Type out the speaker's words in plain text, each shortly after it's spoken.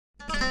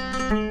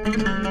Thank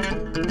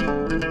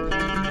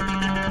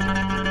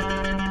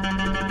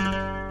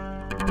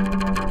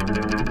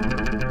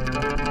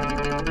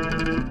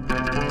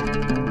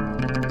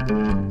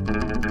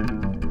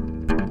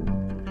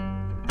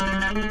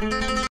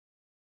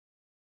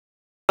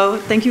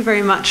you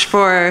very much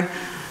for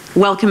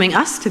welcoming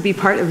us to be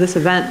part of this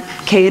event.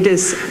 CAID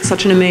is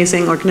such an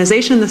amazing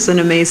organization. This is an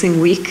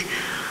amazing week.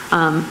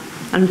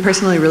 I'm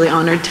personally really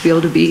honored to be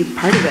able to be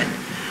part of it.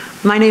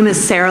 My name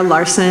is Sarah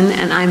Larson,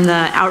 and I'm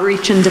the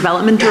Outreach and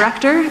Development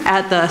Director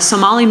at the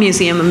Somali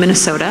Museum of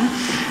Minnesota,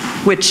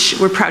 which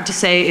we're proud to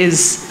say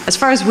is, as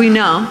far as we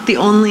know, the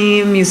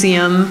only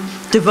museum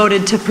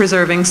devoted to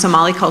preserving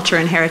Somali culture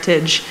and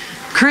heritage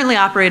currently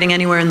operating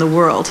anywhere in the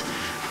world.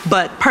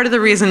 But part of the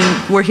reason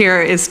we're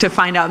here is to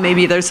find out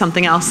maybe there's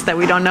something else that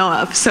we don't know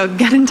of, so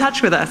get in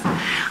touch with us.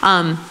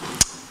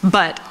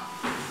 But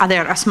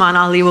Osman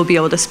Ali will be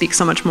able to speak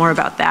so much more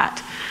about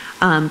that.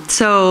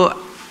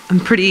 So I'm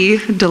pretty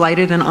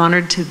delighted and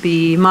honored to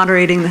be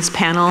moderating this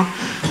panel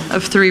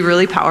of three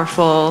really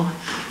powerful,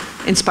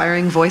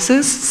 inspiring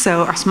voices.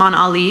 So Osman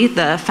Ali,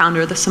 the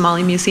founder of the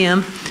Somali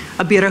Museum,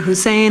 Abira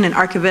Hussein, an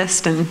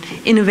archivist and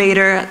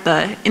innovator at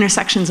the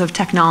intersections of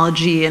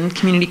technology and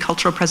community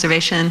cultural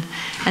preservation,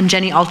 and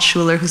Jenny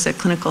Altschulera, who's a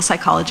clinical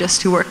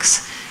psychologist who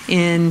works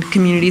in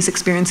communities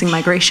experiencing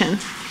migration.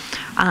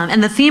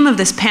 And the theme of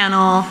this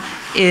panel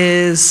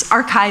is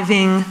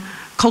archiving,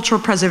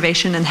 cultural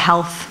preservation, and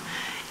health,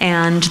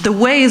 and the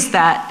ways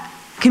that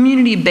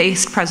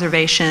community-based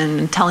preservation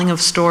and telling of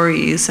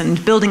stories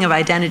and building of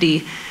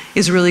identity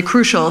is really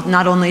crucial,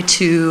 not only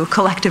to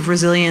collective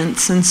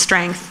resilience and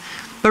strength,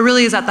 but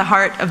really is at the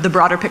heart of the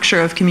broader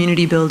picture of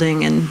community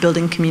building and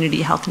building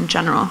community health in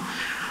general.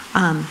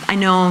 I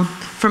know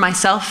for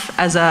myself,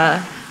 as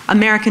an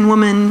American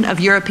woman of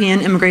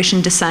European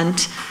immigration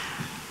descent,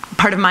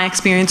 part of my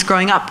experience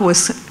growing up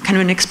was kind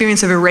of an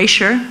experience of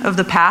erasure of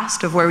the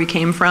past, of where we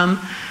came from.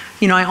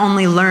 You know, I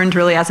only learned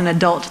really as an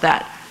adult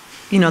that,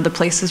 you know, the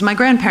places my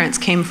grandparents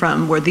came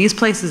from were these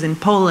places in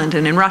Poland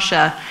and in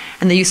Russia,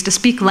 and they used to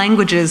speak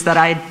languages that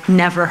I'd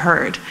never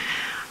heard.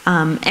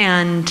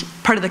 And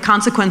part of the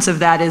consequence of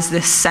that is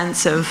this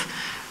sense of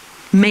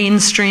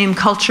mainstream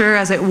culture,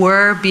 as it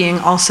were, being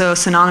also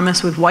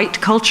synonymous with white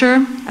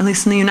culture, at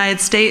least in the United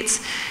States.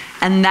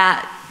 And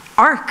that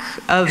arc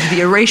of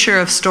the erasure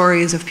of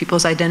stories of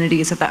people's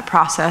identities, of that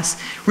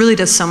process, really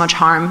does so much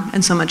harm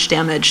and so much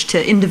damage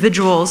to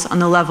individuals on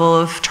the level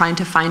of trying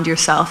to find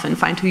yourself and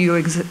find who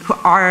you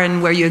are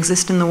and where you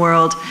exist in the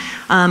world.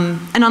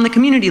 And on the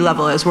community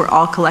level, as we're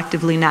all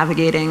collectively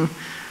navigating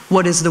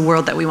what is the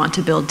world that we want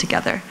to build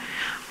together.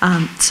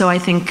 So I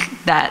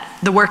think that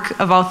the work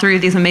of all three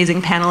of these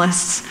amazing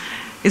panelists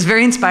is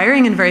very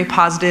inspiring and very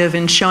positive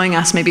in showing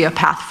us maybe a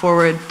path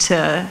forward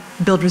to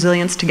build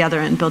resilience together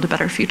and build a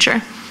better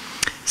future.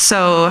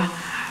 So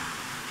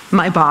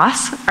my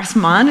boss,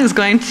 Osman, is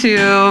going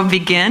to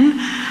begin.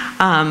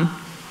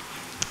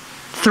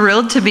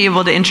 Thrilled to be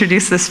able to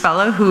introduce this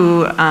fellow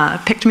who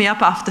picked me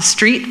up off the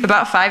street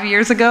about 5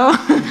 years ago.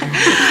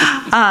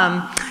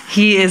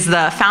 He is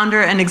the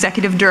founder and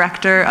executive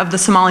director of the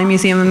Somali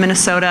Museum of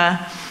Minnesota,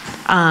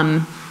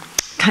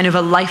 kind of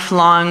a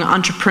lifelong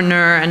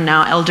entrepreneur and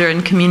now elder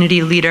and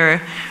community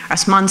leader.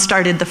 Osman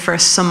started the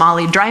first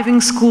Somali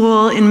driving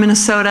school in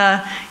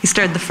Minnesota. He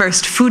started the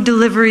first food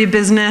delivery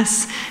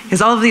business. He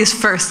has all of these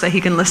firsts that he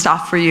can list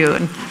off for you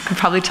and could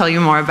probably tell you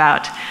more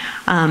about.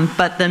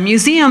 But the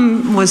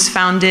museum was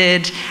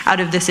founded out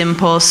of this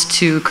impulse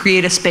to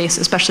create a space,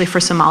 especially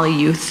for Somali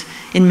youth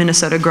in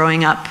Minnesota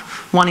growing up,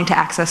 wanting to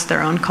access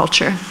their own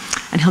culture.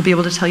 And he'll be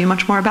able to tell you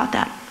much more about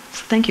that.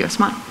 So thank you,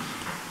 Osman.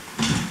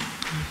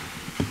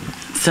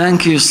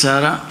 Thank you,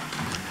 Sarah.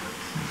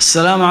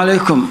 Assalamu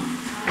alaikum.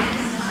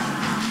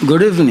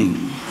 Good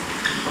evening.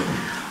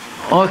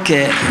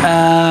 Okay,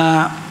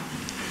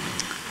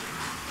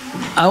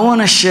 I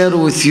want to share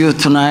with you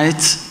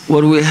tonight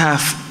what we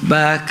have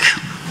back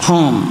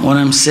home. What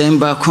I'm saying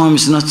back home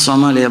is not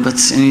Somalia, but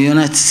it's in the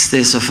United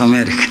States of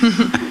America.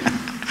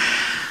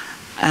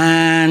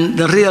 And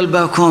the real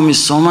back home is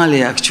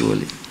Somalia,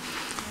 actually.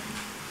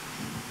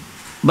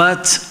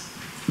 But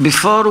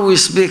before we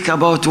speak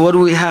about what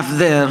we have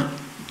there,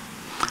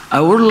 I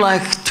would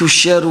like to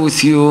share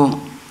with you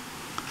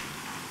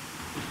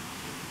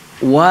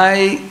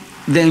why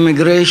the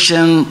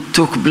immigration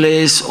took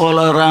place all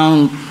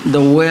around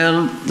the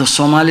world. The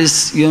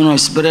Somalis, you know,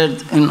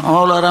 spread in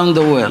all around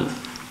the world.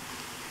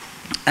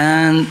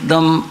 And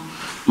the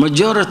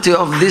majority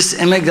of these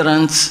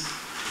immigrants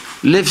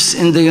lives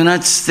in the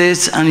United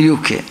States and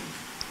UK.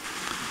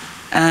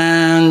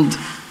 And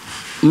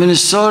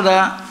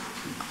Minnesota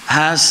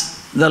has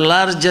the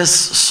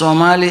largest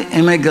Somali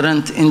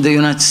immigrant in the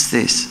United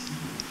States.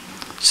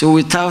 So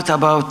we thought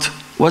about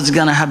what's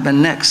going to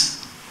happen next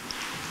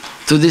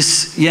to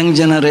this young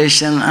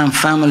generation and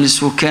families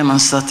who came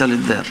and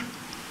settled there.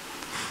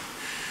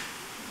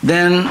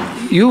 Then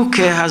UK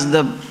has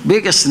the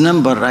biggest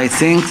number, I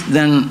think,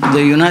 than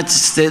the United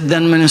States,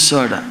 than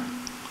Minnesota.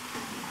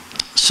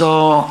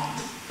 So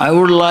I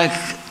would like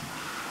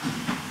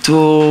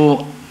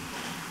to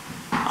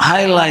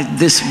highlight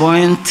this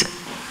point,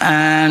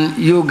 and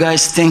you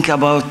guys think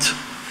about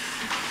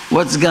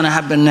what's going to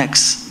happen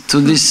next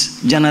to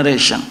this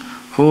generation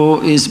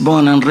who is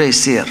born and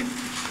raised here.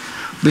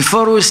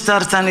 Before we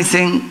start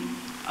anything,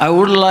 I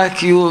would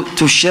like you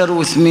to share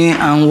with me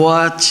and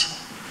watch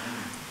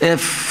a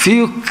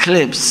few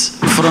clips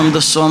from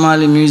the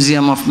Somali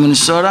Museum of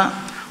Minnesota,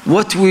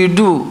 what we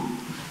do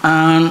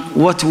and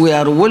what we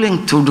are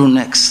willing to do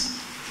next.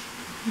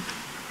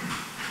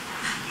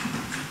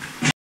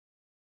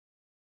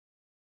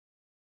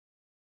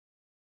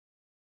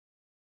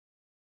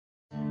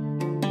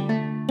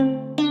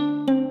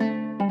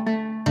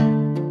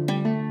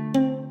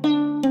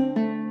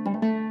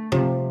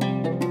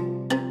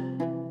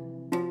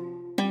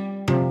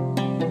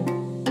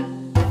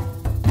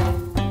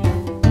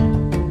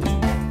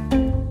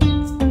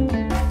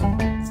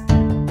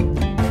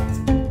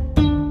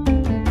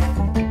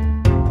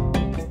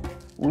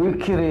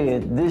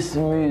 Create this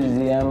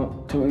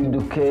museum to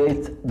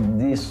educate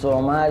the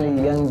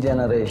Somali young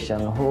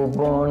generation who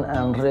born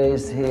and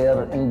raised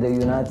here in the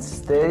United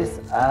States,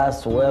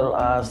 as well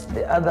as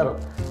the other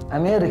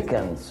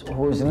Americans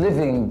who is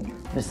living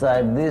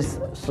beside these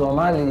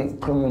Somali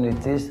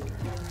communities,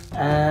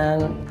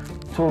 and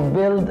to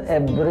build a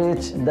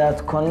bridge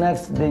that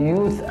connects the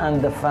youth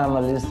and the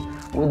families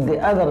with the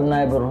other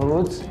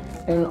neighborhoods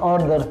in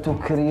order to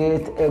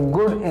create a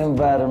good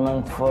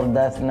environment for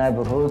that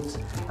neighborhoods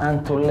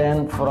and to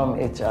learn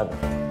from each other.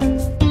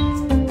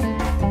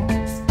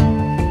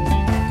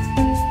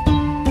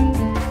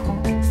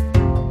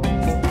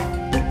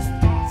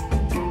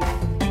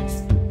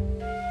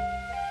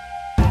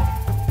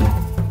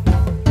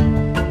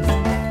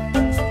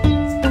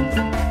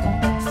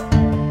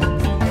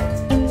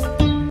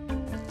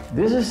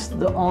 This is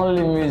the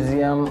only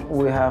museum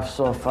we have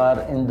so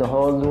far in the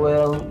whole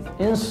world.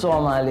 In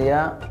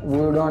Somalia, we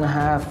don't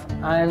have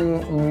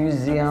any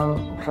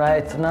museum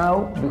right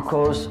now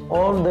because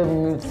all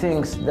the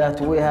things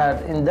that we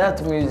had in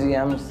that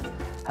museums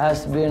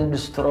has been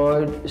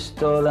destroyed,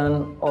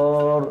 stolen,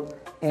 or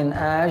in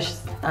ash.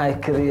 I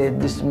create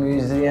this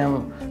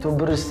museum to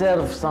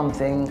preserve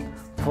something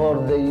for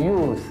the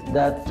youth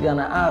that's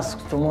gonna ask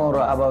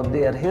tomorrow about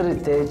their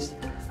heritage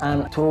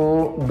and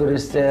to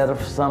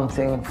preserve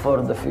something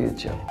for the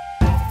future.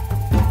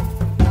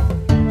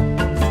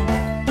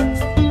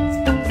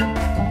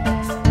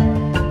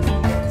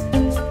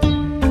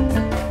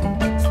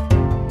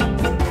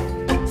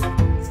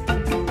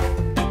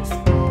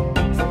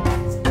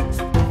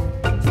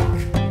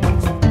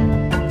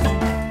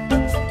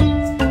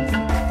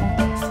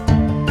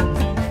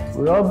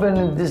 We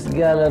opened this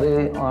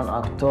gallery on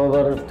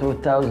October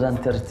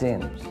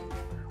 2013.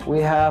 We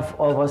have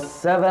over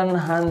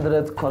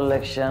 700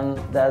 collections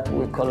that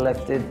we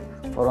collected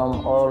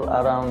from all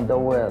around the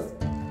world.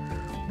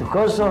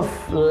 Because of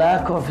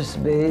lack of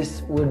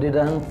space, we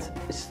didn't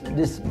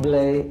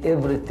display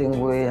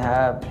everything we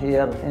have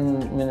here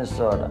in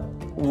Minnesota.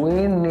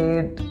 We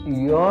need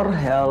your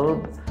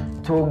help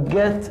to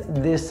get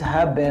this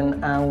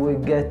happen, and we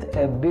get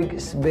a big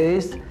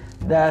space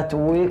that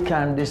we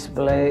can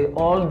display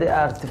all the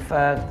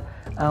artifacts,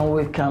 and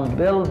we can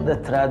build the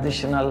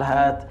traditional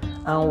hat,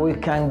 and we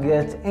can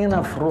get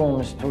enough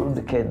rooms to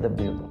educate the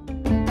people.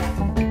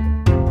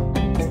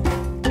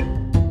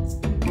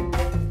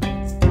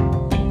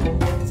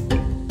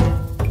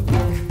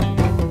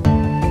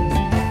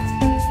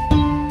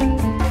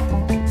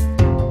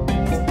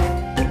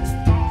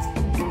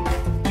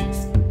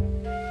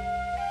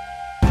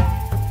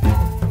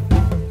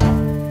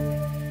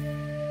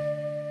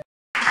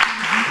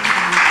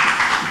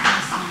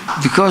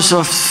 Because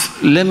of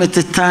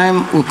limited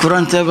time, we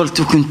couldn't able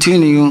to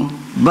continue,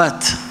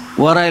 but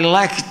what I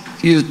like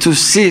you to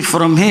see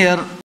from here,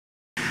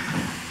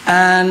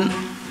 and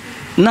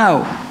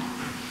now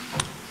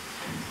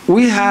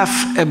we have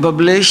a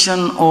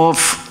population of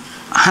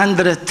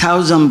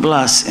 100,000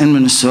 plus in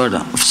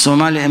Minnesota of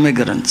Somali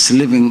immigrants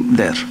living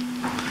there.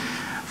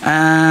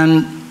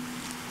 And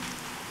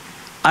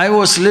I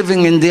was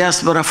living in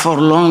diaspora for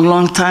a long,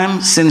 long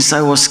time since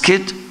I was a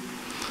kid.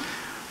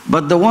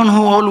 But the one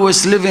who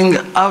always living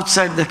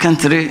outside the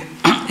country,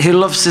 he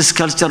loves his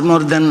culture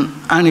more than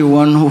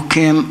anyone who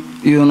came,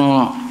 you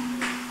know,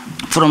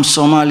 from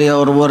Somalia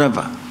or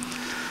wherever.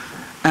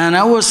 And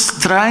I was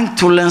trying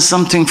to learn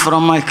something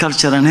from my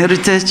culture and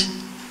heritage.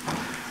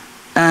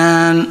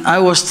 And I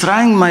was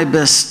trying my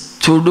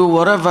best to do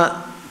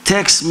whatever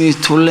takes me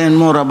to learn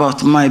more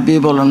about my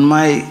people and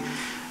my,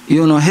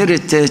 you know,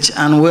 heritage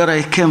and where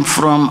I came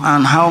from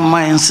and how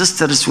my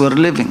ancestors were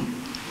living.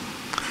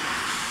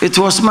 It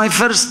was my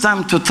first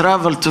time to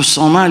travel to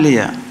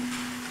Somalia.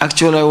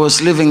 Actually, I was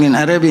living in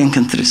Arabian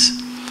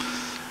countries.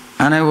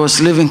 And I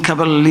was living a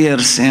couple of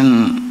years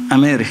in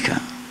America,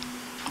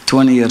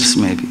 20 years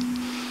maybe.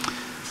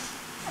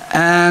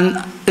 And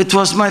it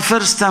was my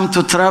first time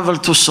to travel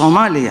to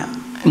Somalia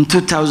in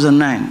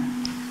 2009.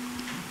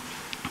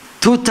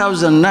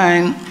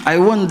 2009, I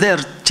went there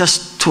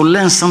just to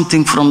learn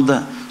something from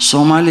the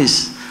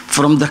Somalis,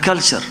 from the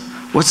culture,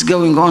 what's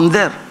going on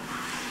there.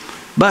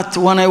 But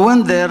when I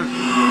went there,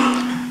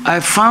 I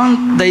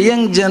found the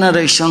young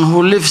generation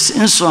who lives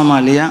in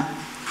Somalia,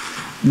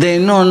 they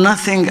know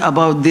nothing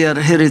about their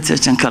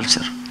heritage and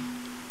culture.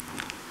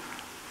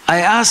 I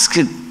asked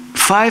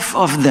 5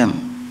 of them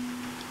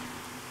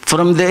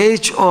from the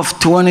age of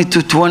 20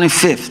 to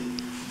 25.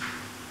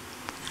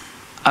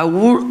 I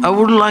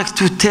would like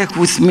to take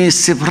with me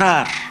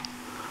Sibrar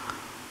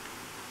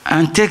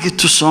and take it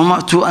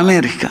to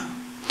America.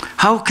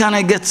 How can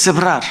I get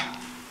Sibrar?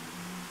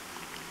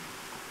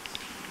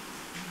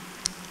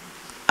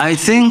 I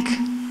think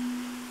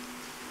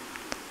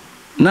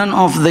none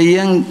of the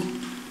young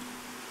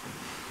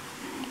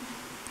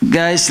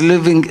guys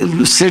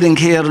sitting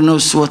here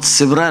knows what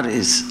Sibrar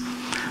is.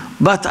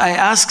 But I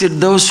asked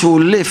those who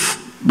live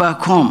back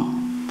home.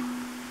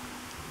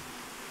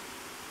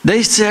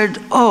 They said,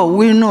 oh,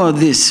 we know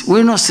this.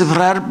 We know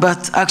Sibrar,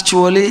 but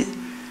actually,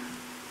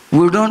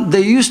 we don't.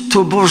 They used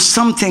to put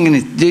something in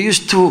it. They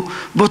used to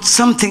put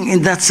something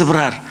in that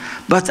Sibrar.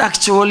 But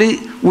actually,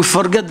 we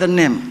forget the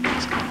name.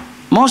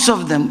 Most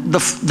of them, the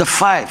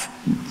 5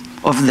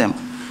 of them,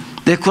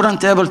 they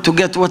couldn't able to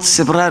get what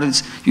Sibrar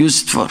is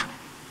used for.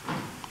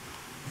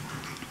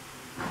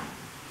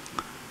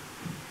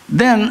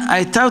 Then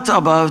I thought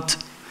about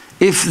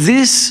if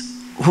this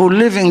who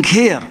living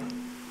here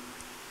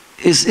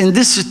is in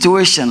this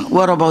situation,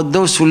 what about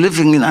those who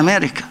living in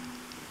America?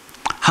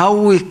 How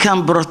we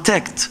can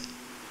protect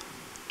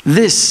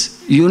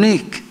this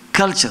unique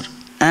culture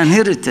and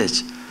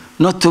heritage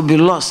not to be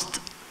lost.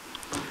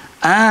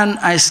 And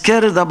I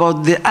scared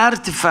about the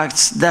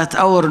artifacts that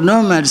our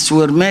nomads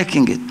were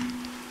making it.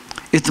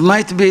 It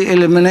might be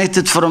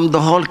eliminated from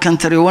the whole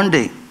country one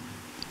day.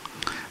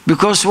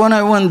 Because when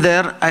I went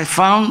there, I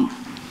found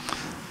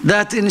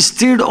that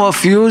instead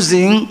of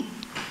using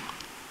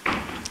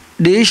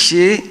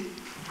dishi,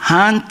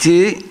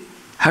 hanti,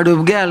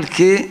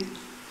 hadubgalki,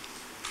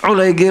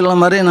 ulaygi la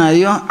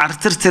marinayo,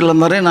 artirti la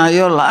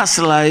marinayo, la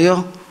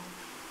aslayo,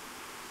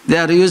 they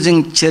are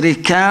using cherry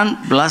can,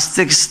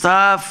 plastic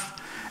stuff,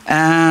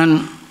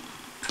 and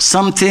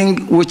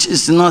something which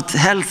is not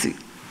healthy.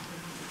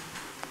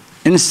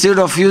 Instead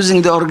of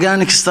using the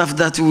organic stuff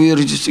that we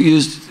use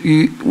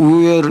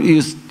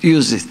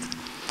it.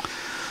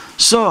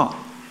 So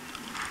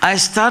I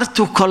start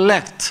to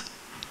collect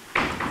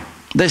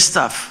the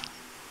stuff.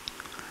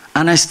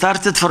 And I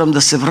started from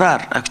the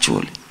Sibrar,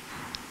 actually.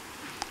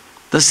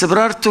 The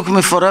Sibrar took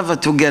me forever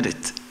to get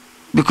it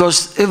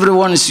because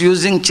everyone is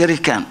using cherry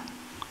can,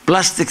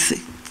 plastic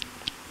thing.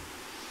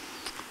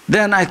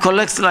 Then I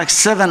collect like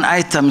 7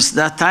 items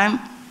that time.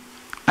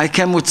 I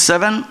came with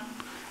 7,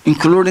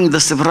 including the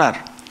Sibrar.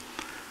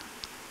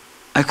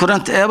 I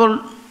couldn't able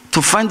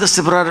to find the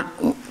Sibrar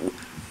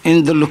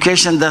in the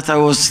location that I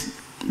was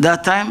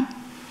that time.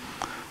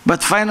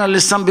 But finally,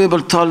 some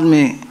people told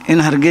me in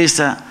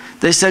Hargeisa,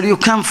 they said, you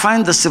can't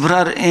find the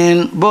Sibrar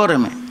in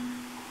Borome.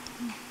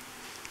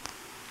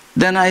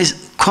 Then I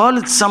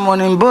called someone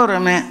in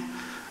Borome,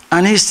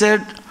 and he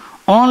said,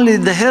 only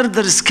the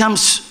herders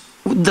comes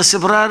with the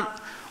Sibrar,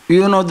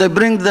 you know, they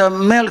bring the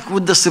milk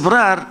with the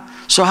Sibrar,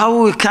 so how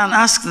we can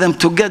ask them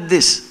to get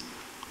this?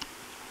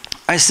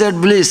 I said,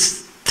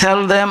 please,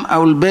 tell them I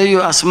will pay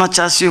you as much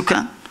as you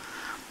can,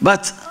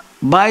 but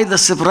buy the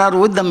Sibrar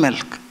with the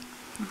milk.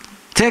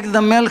 Take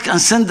the milk and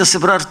send the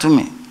Sibrar to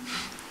me.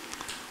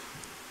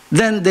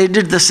 Then they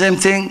did the same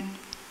thing.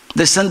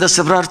 They sent the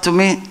Sibrar to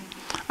me,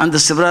 and the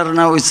Sibrar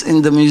now is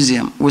in the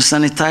museum. We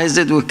sanitize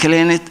it, we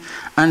clean it,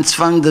 and it's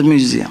found in the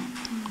museum.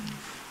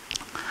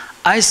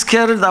 I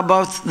scared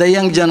about the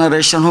young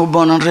generation who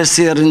born and raised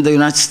here in the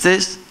United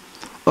States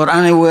or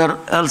anywhere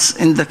else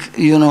in the,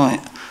 you know,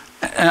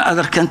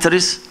 other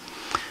countries.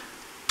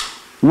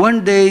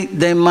 One day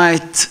they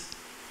might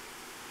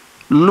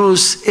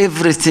lose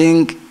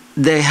everything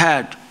they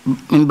had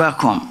in back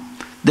home.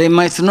 They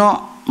might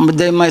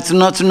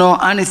not know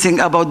anything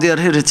about their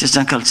heritage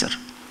and culture.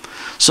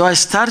 So I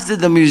started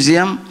the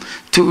museum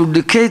to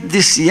educate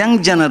this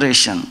young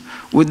generation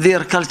with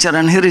their culture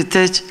and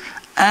heritage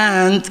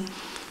and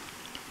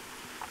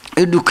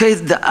educate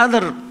the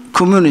other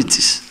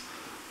communities.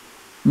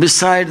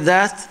 Beside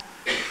that,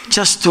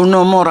 just to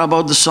know more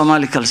about the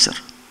Somali culture.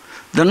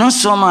 The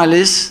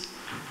non-Somalis,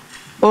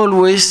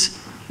 always,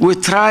 we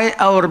try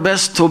our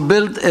best to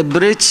build a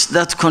bridge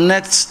that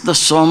connects the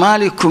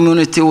Somali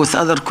community with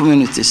other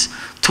communities,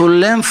 to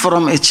learn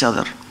from each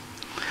other.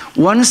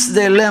 Once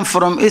they learn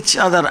from each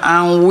other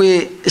and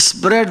we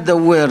spread the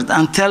word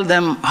and tell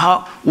them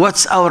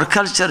what our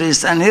culture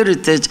is and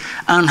heritage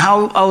and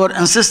how our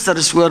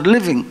ancestors were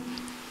living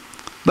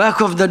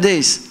back of the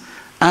days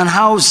and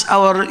how's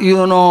our,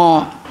 you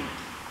know,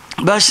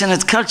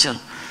 passionate culture,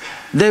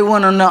 they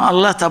want to know a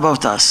lot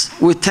about us.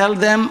 We tell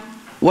them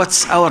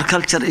what's our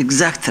culture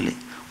exactly,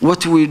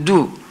 what we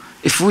do.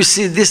 If we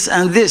see this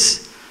and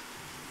this,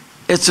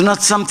 it's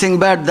not something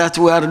bad that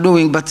we are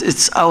doing, but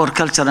it's our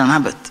culture and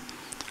habit.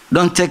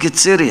 Don't take it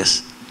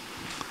serious.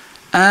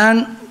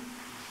 And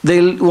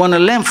they want to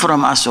learn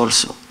from us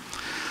also.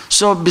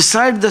 So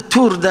beside the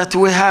tour that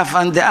we have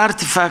and the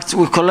artifacts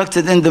we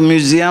collected in the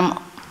museum,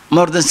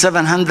 more than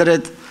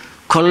 700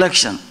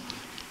 collection.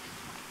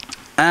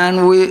 And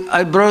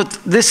I brought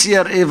this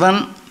year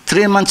even,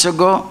 3 months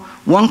ago,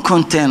 1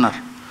 container,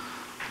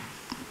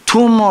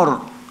 2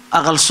 more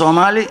Aqal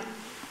Somali,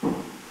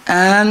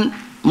 and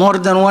more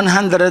than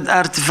 100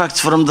 artifacts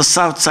from the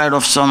south side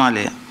of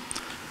Somalia.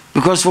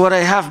 Because what I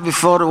have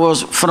before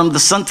was from the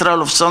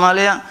central of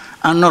Somalia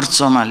and North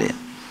Somalia.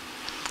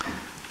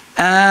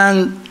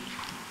 And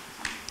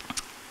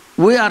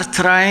we are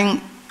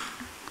trying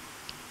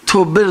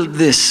to build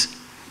this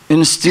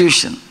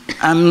institution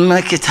and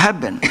make it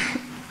happen,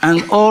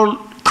 and all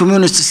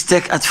communities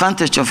take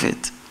advantage of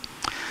it.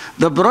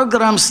 The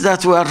programs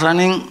that we are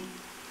running,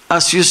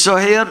 as you saw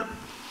here,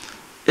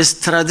 is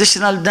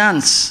traditional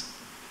dance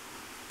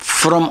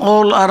from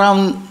all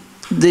around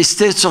the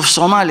states of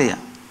Somalia.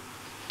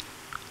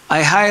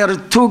 I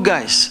hired 2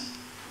 guys,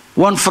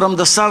 one from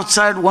the south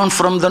side, one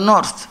from the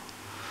north,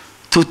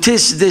 to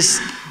teach these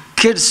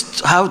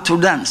kids how to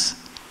dance.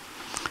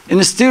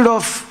 Instead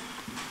of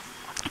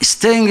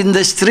staying in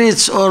the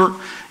streets or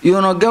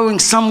going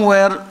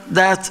somewhere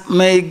that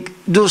may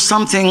do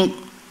something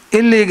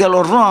illegal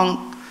or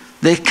wrong,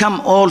 they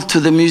come all to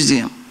the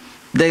museum.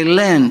 They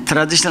learn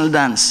traditional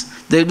dance.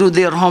 They do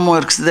their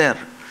homeworks there.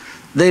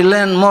 They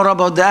learn more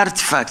about the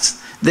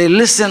artifacts. They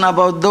listen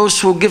about those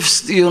who give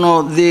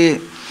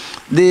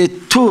the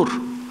tour.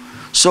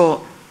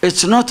 So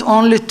it's not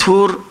only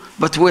tour,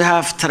 but we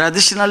have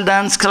traditional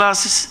dance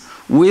classes,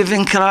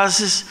 weaving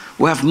classes,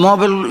 we have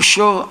mobile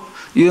show,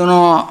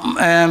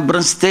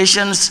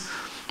 presentations.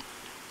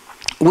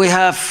 We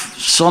have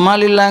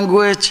Somali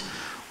language.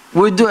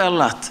 We do a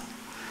lot.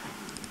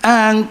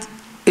 And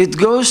it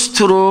goes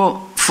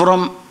through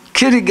from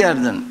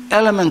kindergarten,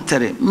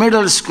 elementary,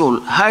 middle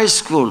school, high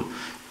school,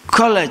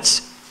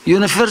 college,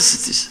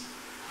 universities.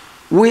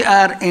 We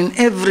are in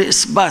every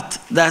spot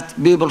that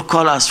people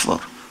call us for.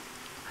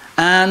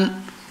 And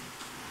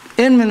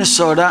in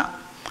Minnesota,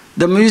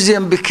 the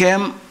museum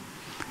became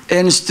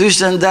an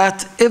institution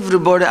that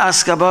everybody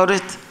asks about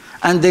it,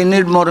 and they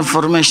need more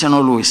information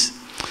always.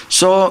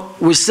 So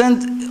we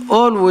send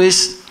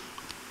always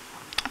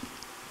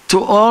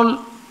to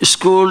all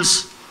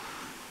schools,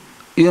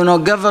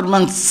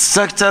 government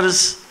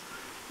sectors.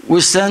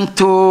 We send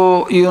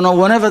to,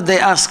 whenever they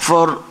ask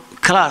for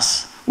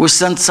class, we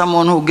send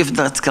someone who gives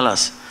that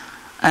class.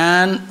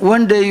 And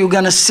one day you're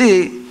gonna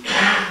see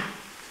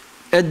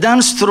a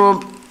dance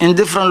troupe in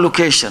different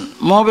location,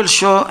 mobile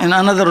show in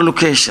another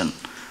location,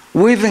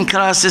 weaving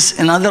classes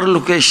in another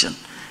location.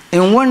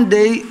 In one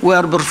day, we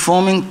are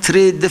performing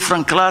 3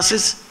 different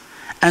classes,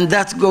 and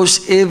that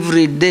goes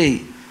every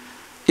day.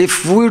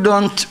 If we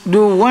don't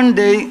do one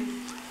day,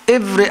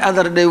 every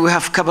other day we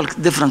have a couple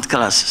different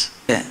classes.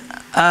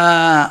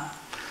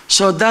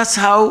 So that's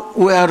how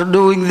we are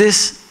doing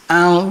this,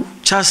 and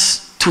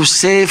just to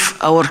save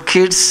our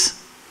kids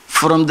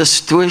from the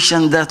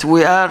situation that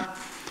we are,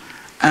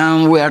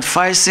 and we are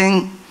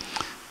advising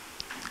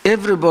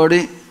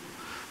everybody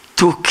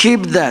to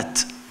keep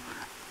that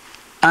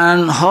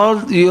and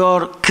hold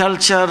your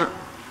culture,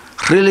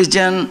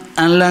 religion,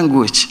 and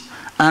language.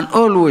 And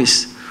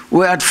always,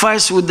 we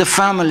advise with the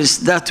families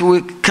that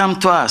will come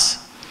to us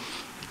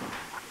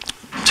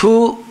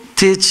to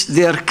teach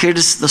their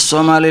kids the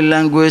Somali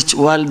language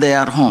while they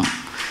are home.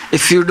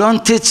 If you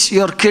don't teach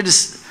your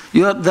kids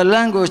the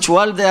language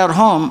while they are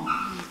home,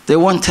 they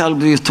won't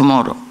help you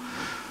tomorrow.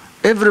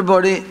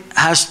 Everybody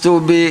has to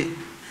be,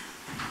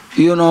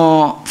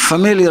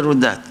 familiar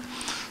with that.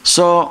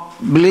 So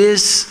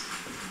please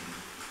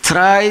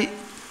try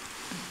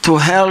to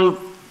help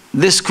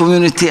this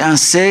community and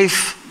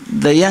save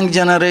the young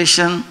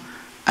generation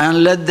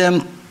and let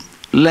them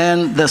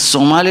learn the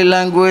Somali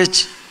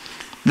language,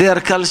 their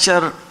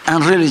culture,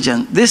 and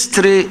religion. These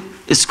 3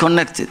 is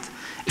connected.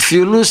 If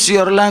you lose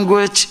your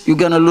language, you're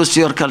gonna lose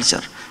your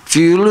culture. If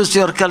you lose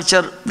your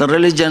culture, the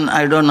religion,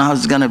 I don't know how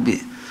it's gonna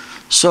be.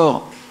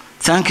 So,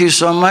 thank you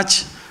so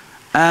much,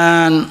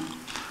 and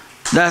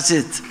that's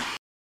it.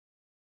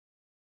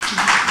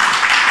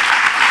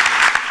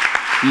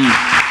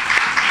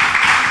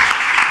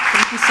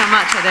 Thank you so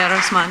much, Abira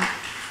Hussein.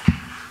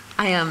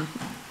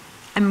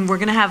 We're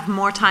going to have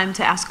more time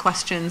to ask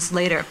questions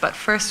later, but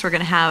first we're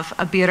going to have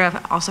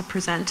Abira also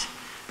present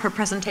her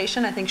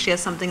presentation. I think she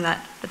has something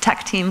that the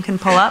tech team can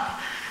pull up.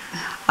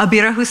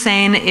 Abira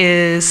Hussein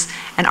is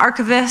an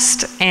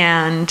archivist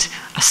and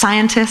a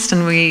scientist,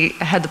 and we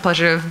had the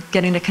pleasure of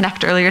getting to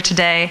connect earlier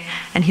today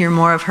and hear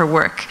more of her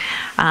work.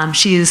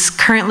 She is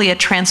currently a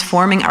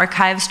Transforming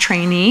Archives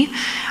trainee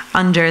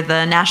under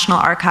the National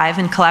Archive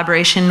in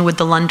collaboration with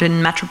the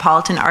London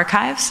Metropolitan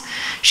Archives.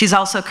 She's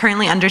also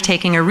currently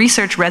undertaking a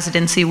research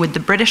residency with the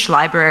British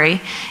Library,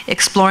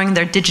 exploring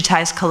their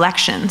digitized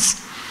collections.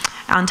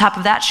 On top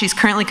of that, she's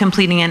currently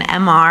completing an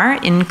MR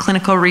in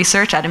clinical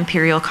research at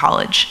Imperial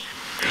College.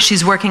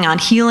 She's working on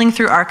Healing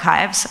Through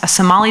Archives, a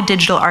Somali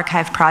digital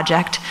archive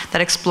project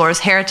that explores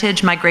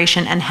heritage,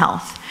 migration, and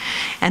health.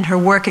 And her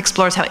work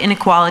explores how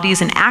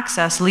inequalities in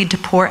access lead to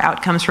poor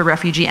outcomes for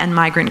refugee and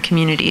migrant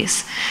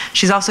communities.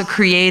 She's also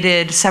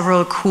created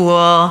several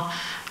cool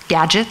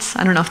gadgets.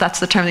 I don't know if that's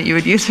the term that you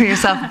would use for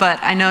yourself, but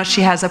I know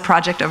she has a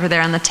project over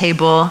there on the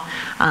table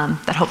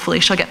that hopefully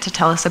she'll get to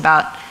tell us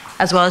about,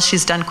 as well as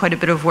she's done quite a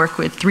bit of work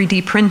with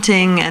 3D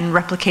printing and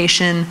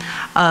replication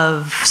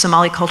of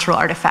Somali cultural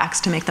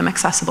artifacts to make them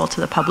accessible to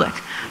the public.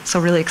 So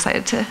really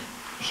excited to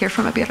hear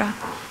from Abira.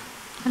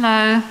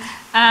 Hello.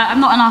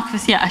 I'm not an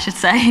archivist yet, I should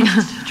say,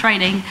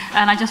 training,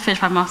 and I just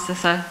finished my master's,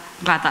 so I'm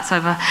glad that's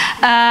over.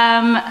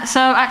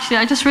 So actually,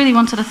 I just really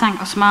wanted to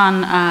thank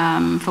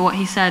Osman for what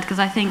he said, because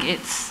I think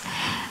it's,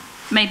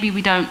 maybe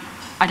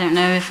I don't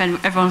know if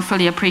everyone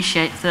fully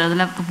appreciates the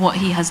level of what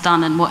he has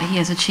done and what he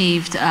has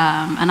achieved.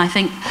 And I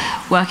think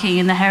working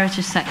in the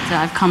heritage sector,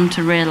 I've come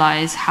to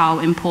realize how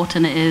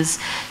important it is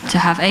to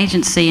have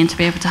agency and to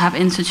be able to have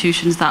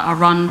institutions that are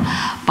run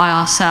by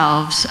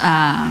ourselves.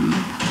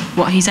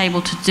 What he's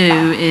able to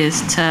do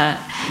is to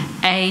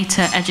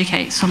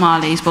educate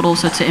Somalis, but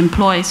also to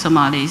employ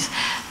Somalis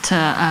to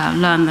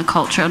learn the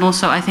culture. And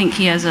also, I think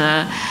he has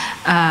a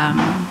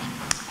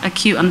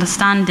acute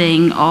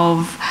understanding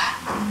of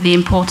the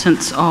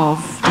importance of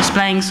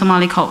displaying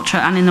Somali culture,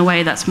 and in a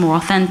way that's more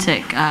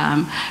authentic,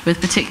 with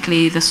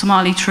particularly the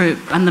Somali troupe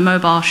and the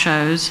mobile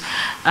shows.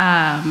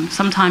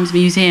 Sometimes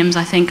museums,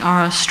 I think,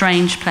 are a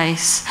strange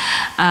place,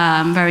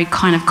 very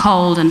kind of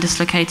cold and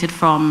dislocated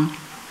from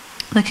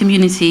the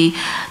community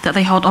that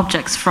they hold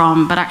objects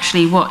from, but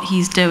actually what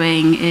he's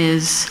doing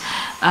is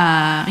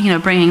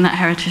bringing that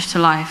heritage to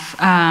life.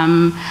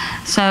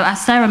 So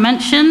as Sarah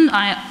mentioned,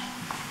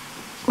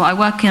 I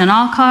work in an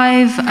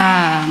archive,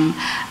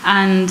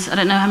 and I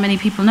don't know how many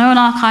people know an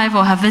archive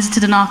or have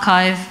visited an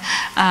archive.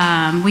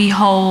 We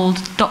hold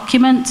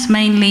documents,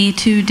 mainly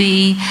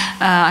 2D,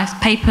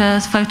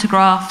 papers,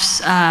 photographs,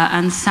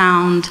 and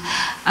sound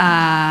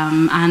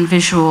and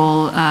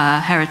visual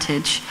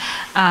heritage.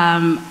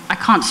 I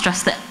can't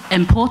stress the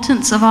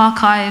importance of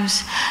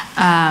archives.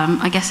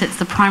 I guess it's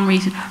the primary.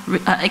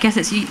 I guess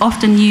it's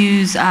often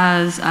used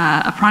as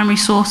a primary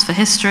source for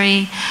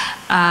history,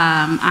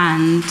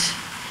 and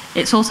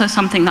it's also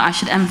something that I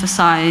should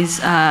emphasize.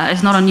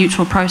 It's not a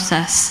neutral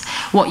process.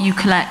 What you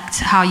collect,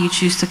 how you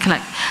choose to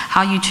collect,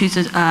 how you choose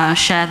to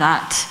share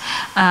that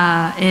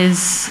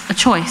is a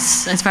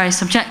choice. It's very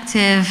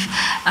subjective,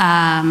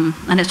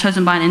 and it's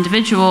chosen by an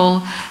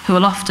individual who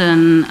will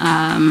often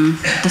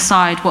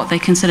decide what they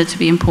consider to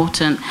be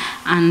important.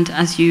 And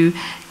as you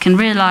can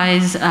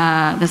realize,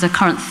 there's a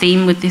current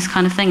theme with this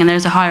kind of thing, and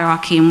there's a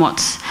hierarchy in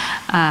what's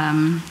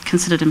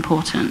considered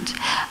important.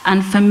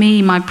 And for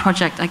me, my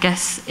project, I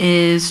guess,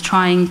 is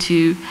trying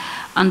to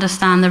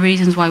understand the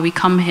reasons why we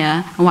come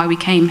here and why we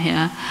came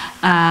here,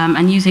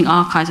 and using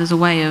archives as a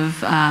way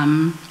of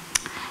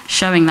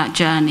showing that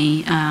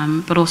journey,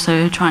 but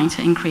also trying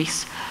to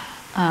increase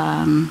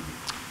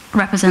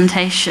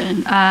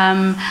representation.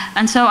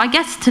 And so I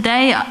guess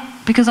today,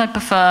 because I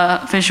prefer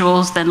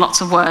visuals than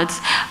lots of words,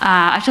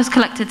 I've just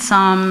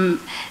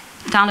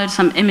downloaded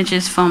some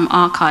images from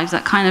archives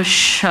that kind of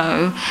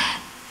show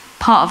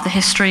part of the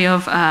history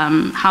of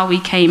how we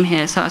came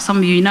here. So as some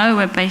of you know,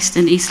 we're based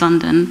in East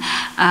London,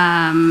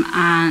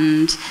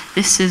 and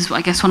this is,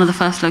 I guess, one of the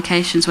first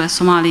locations where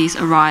Somalis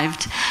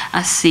arrived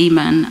as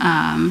seamen.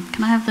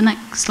 Can I have the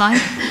next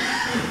slide?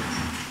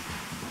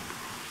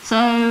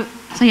 So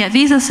yeah,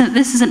 this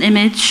is an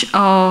image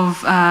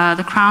of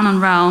the Crown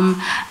and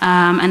Realm,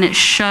 and it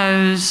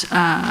shows,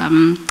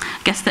 I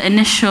guess, the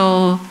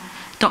initial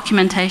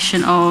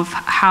documentation of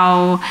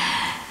how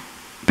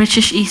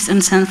British East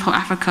and Central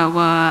Africa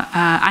were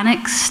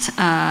annexed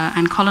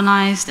and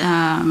colonized,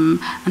 and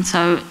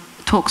so it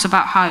talks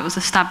about how it was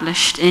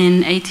established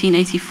in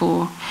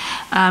 1884.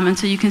 And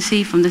so you can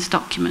see from this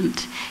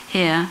document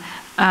here,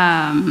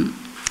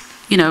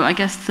 I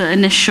guess the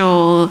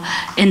initial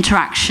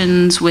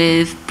interactions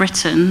with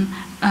Britain.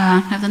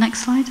 Have the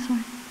next slide,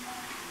 sorry.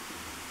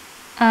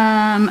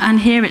 And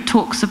here it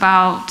talks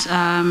about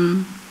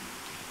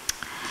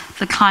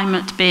the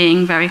climate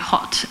being very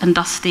hot and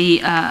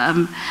dusty,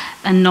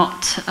 and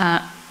not,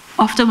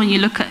 often when you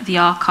look at the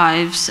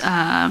archives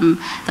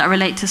that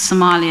relate to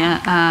Somalia,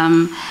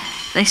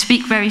 they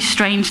speak very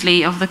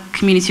strangely of the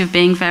community of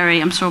being very,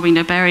 I'm sure we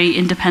know, very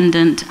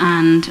independent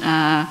and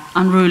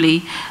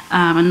unruly,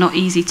 and not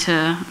easy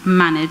to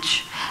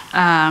manage.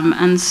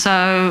 And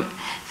so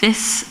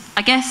this,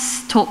 I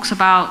guess, talks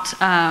about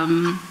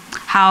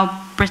how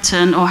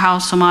Britain, or how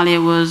Somalia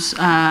was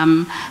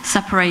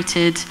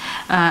separated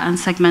and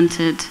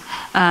segmented.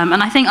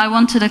 And I think I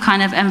wanted to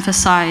kind of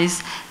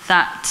emphasize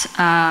that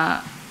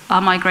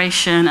our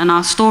migration and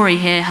our story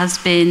here has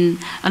been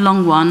a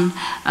long one.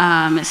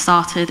 It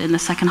started in the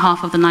second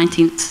half of the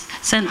 19th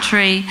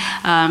century,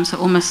 so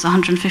almost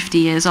 150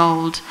 years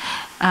old,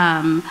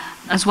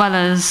 as well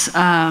as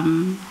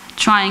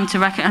trying to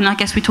and I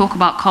guess we talk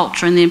about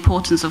culture and the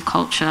importance of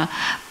culture,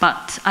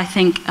 but I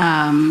think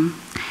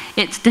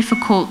it's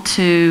difficult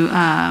to,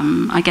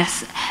 I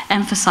guess,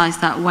 emphasize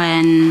that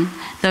when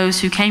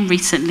those who came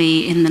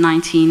recently in the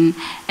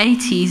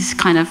 1980s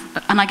kind of,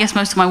 and I guess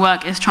most of my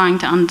work is trying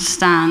to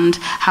understand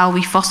how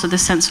we foster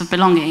this sense of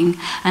belonging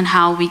and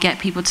how we get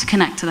people to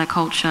connect to their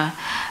culture.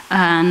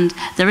 And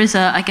there is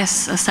I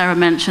guess, as Sarah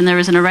mentioned, there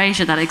is an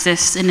erasure that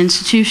exists in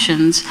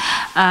institutions.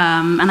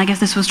 And I guess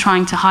this was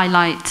trying to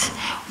highlight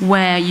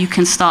where you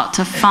can start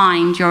to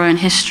find your own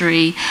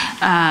history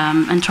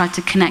and try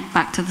to connect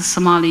back to the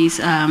Somalis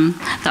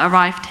that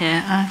arrived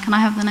here. Can I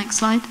have the next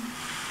slide?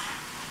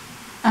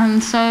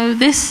 And so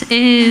this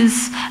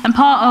is, and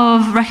part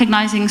of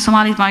recognizing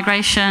Somali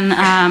migration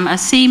as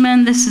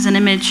seamen, this is an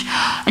image,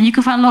 and you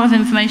can find a lot of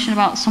information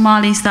about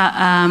Somalis that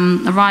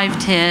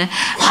arrived here.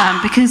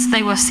 Because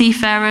they were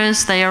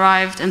seafarers, they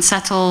arrived and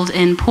settled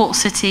in port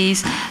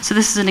cities. So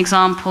this is an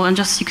example, and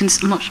just,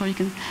 I'm not sure you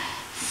can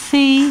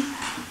see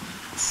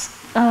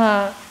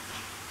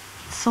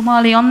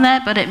Somali on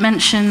there, but it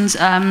mentions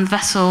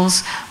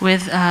vessels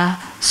with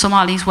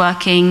Somalis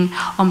working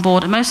on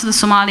board. And most of the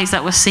Somalis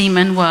that were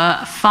seamen were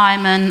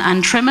firemen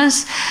and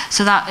trimmers.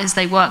 So that is,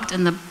 they worked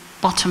in the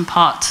bottom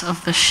part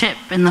of the ship,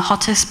 in the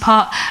hottest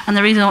part. And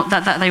the reason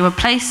that they were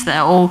placed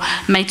there or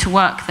made to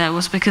work there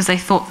was because they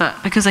thought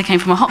that because they came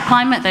from a hot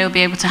climate, they would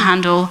be able to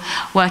handle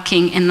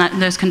working in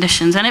those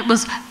conditions. And it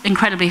was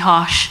incredibly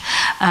harsh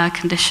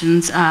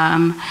conditions.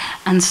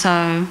 And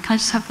so, can I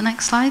just have the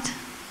next slide?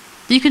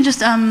 You can just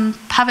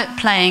have it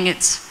playing,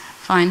 it's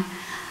fine,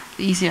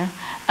 easier.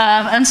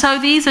 And so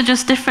these are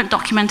just different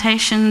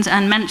documentations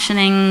and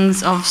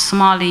mentionings of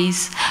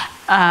Somalis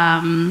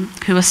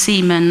who are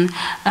seamen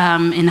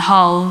in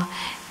Hull,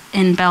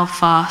 in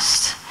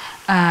Belfast,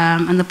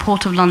 and the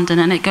Port of London,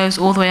 and it goes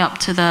all the way up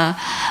to the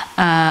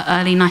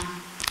early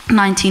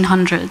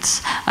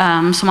 1900s.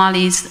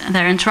 Somalis,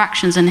 their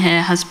interactions in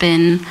here has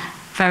been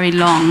very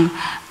long,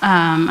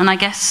 and I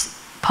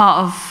guess part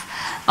of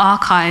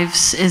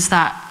archives is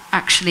that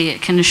actually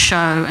it can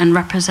show and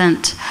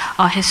represent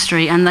our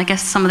history. And I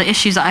guess some of the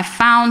issues that I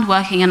found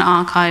working in an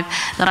archive,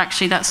 that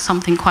actually that's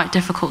something quite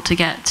difficult to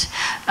get.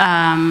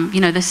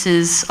 You know, this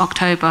is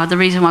October. The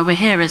reason why we're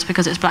here is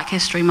because it's Black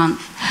History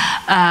Month.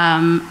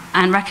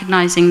 And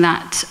recognizing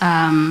that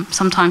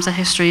sometimes the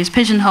history is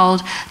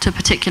pigeonholed to a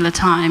particular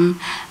time.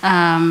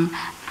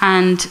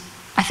 And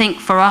I think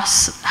for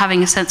us,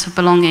 having a sense of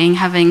belonging,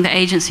 having the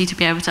agency to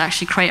be able to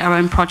actually create our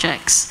own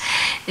projects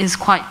is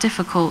quite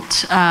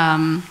difficult.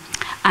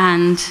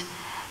 And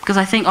because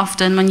I think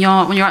often when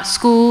you're at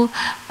school,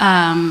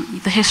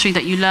 the history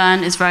that you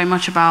learn is very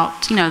much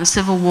about, you know, the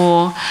Civil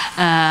War,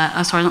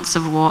 sorry, not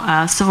Civil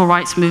War, Civil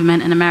Rights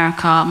Movement in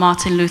America,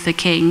 Martin Luther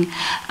King,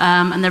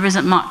 and there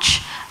isn't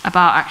much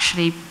about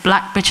actually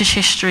Black British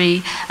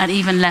history, and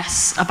even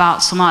less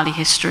about Somali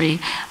history.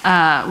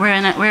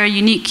 We're a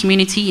unique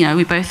community. You know,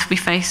 we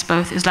face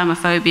both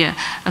Islamophobia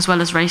as well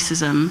as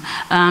racism,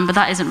 but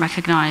that isn't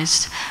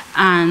recognised.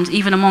 And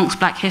even amongst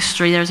Black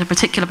history, there is a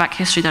particular Black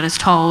history that is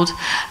told.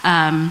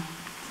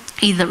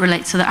 Either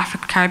relates to the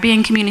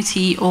Afro-Caribbean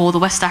community or the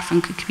West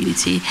African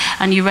community,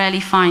 and you rarely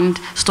find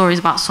stories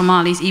about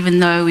Somalis, even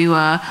though we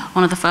were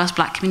one of the first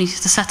Black communities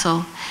to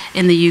settle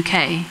in the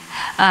UK.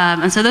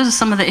 And so those are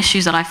some of the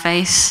issues that I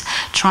face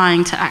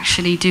trying to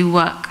actually do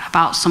work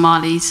about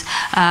Somalis.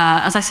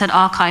 As I said,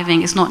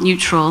 archiving is not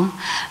neutral,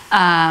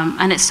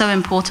 and it's so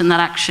important that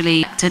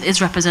actually it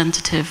is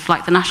representative.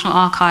 Like the National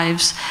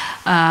Archives,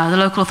 the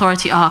local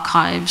authority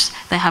archives,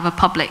 they have a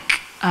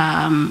public,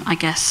 I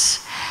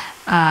guess,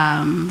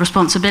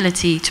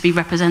 responsibility to be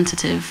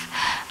representative,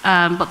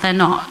 but they're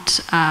not.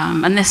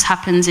 And this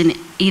happens in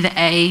either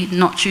A,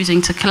 not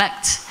choosing to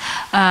collect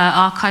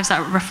archives that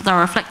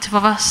are reflective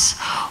of us,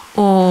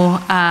 or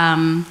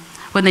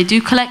when they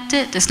do collect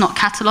it, it's not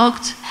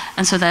catalogued,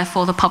 and so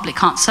therefore the public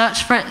can't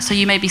search for it. So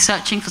you may be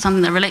searching for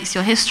something that relates to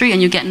your history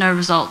and you get no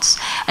results,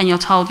 and you're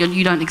told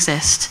you don't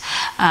exist,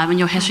 and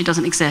your history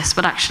doesn't exist,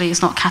 but actually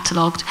it's not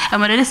catalogued.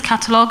 And when it is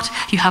catalogued,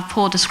 you have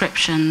poor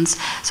descriptions.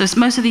 So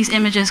most of these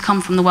images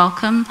come from the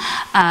Welcome.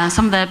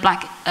 Some of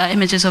the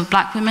images of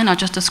Black women are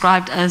just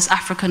described as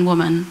African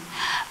woman.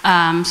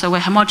 So we're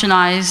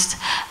homogenized,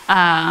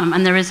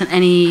 and there isn't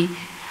any,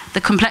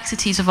 the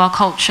complexities of our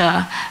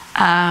culture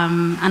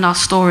and our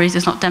stories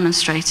is not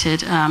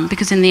demonstrated,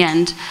 because in the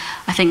end,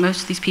 I think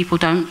most of these people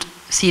don't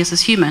see us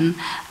as human.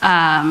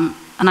 And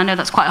I know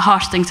that's quite a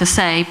harsh thing to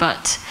say,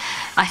 but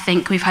I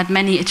think we've had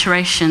many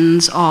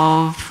iterations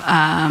of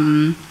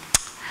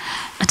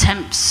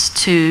attempts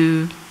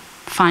to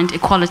find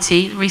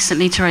equality.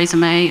 Recently, Theresa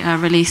May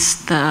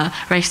released the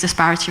Race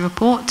Disparity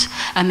Report,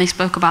 and they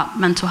spoke about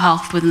mental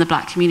health within the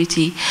Black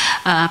community,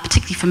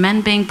 particularly for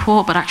men being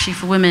poor, but actually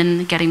for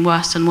women getting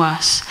worse and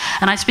worse.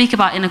 And I speak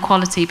about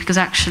inequality because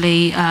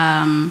actually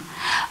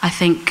I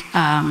think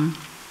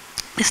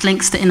this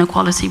links to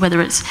inequality, whether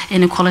it's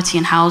inequality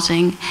in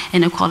housing,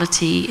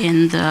 inequality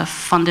in the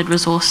funded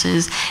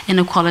resources,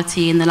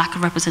 inequality in the lack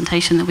of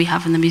representation that we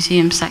have in the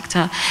museum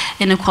sector,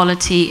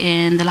 inequality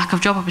in the lack of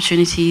job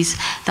opportunities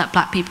that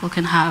Black people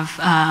can have.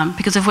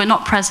 Because if we're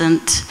not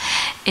present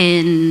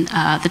in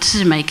the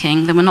decision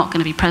making, then we're not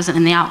going to be present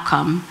in the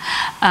outcome.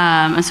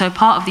 And so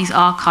part of these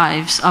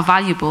archives are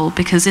valuable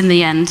because in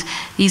the end,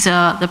 these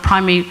are the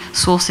primary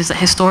sources that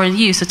historians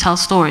use to tell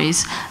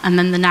stories, and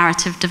then the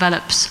narrative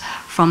develops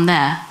from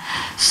there.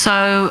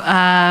 So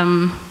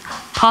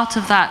part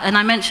of that, and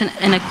I mentioned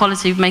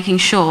inequality, making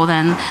sure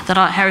then that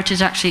our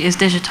heritage actually is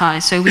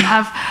digitized. So we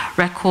have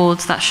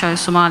records that show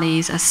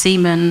Somalis as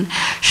seamen,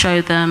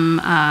 show them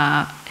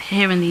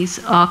here in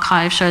these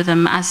archives, show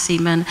them as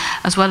seamen,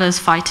 as well as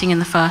fighting in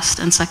the First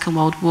and Second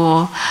World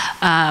War.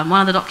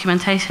 One of the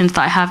documentations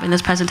that I have in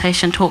this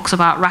presentation talks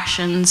about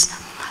rations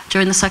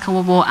during the Second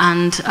World War,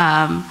 and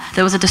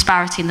there was a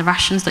disparity in the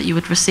rations that you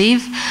would receive,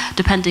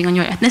 depending on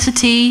your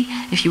ethnicity.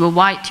 If you were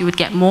white, you would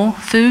get more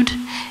food.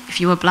 If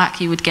you were black,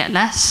 you would get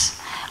less.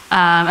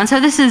 And so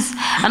this is,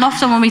 and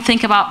often when we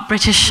think about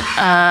British,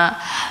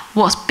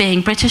 what's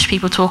being British,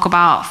 people talk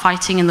about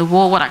fighting in the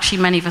war, what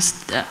actually many of us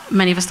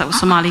that were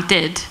Somali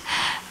did.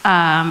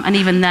 And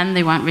even then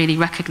they weren't really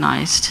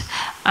recognized.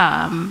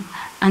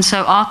 And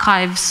so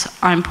archives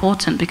are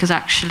important because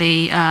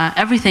actually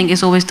everything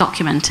is always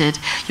documented.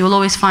 You will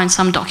always find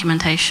some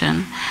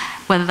documentation,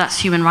 whether that's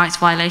human rights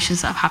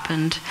violations that have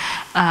happened.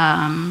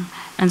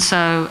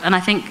 And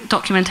I think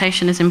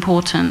documentation is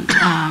important.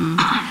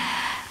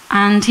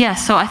 And yeah,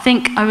 so I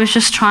think I was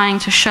just trying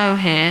to show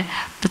here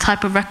the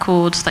type of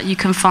records that you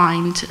can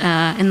find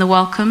in the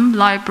Wellcome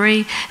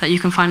Library, that you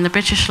can find in the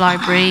British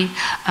Library,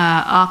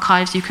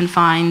 archives you can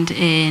find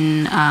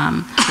in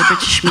the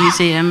British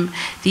Museum.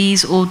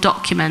 These all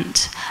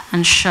document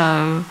and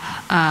show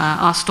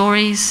our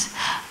stories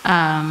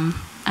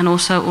and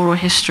also oral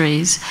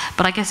histories.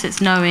 But I guess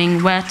it's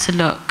knowing where to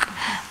look,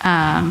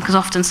 because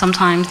often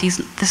sometimes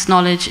this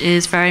knowledge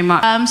is very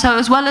much... so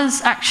as well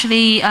as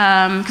actually,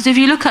 because if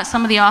you look at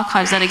some of the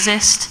archives that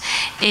exist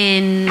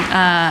in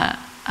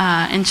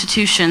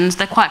institutions,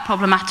 they're quite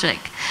problematic.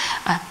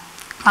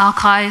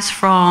 Archives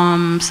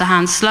from Sir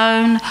Hans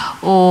Sloane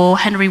or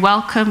Henry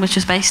Wellcome, which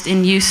is based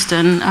in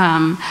Euston,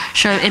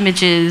 show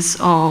images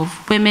of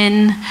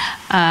women,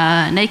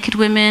 naked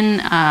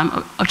women,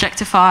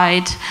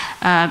 objectified,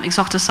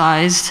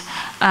 exoticized.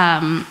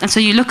 And so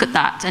you look at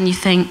that and you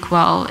think,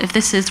 well, if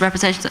this is the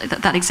representation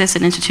that exists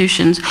in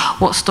institutions,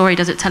 what story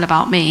does it tell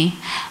about me?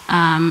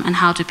 And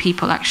how do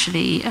people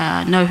actually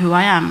know who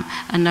I am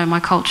and know my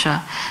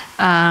culture?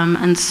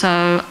 And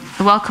so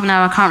the Wellcome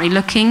now are currently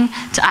looking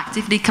to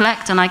actively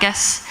collect, and I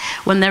guess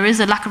when there is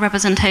a lack of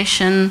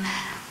representation,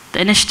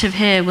 the initiative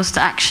here was to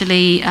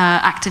actually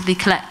actively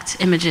collect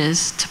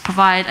images to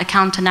provide a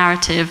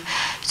counter-narrative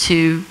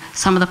to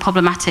some of the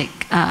problematic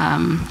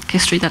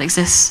history that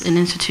exists in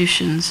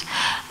institutions.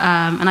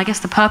 And I guess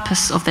the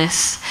purpose of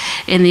this,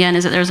 in the end,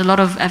 is that there is a lot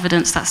of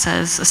evidence that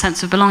says a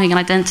sense of belonging and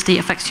identity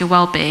affects your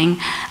well-being,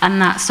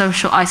 and that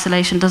social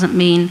isolation doesn't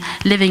mean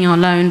living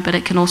alone, but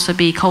it can also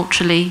be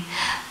culturally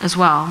as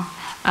well.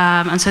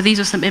 And so these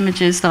are some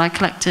images that I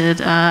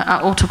collected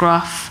at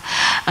Autograph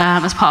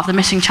as part of the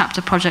Missing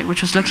Chapter project,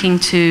 which was looking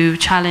to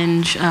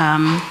challenge,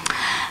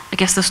 I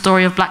guess, the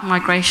story of black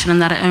migration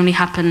and that it only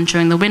happened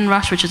during the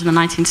Windrush, which is in the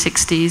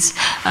 1960s,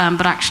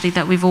 but actually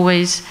that we've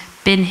always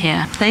been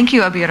here. Thank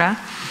you, Abira.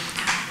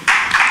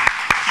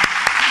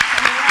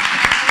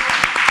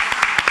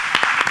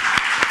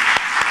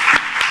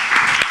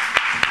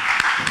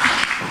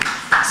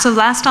 So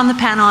last on the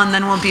panel, and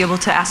then we'll be able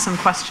to ask some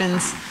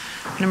questions.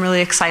 And I'm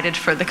really excited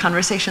for the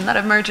conversation that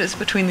emerges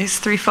between these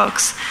three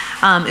folks,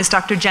 is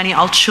Dr. Jenny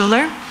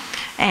Altschulera.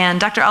 And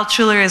Dr.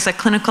 Altschulera is a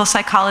clinical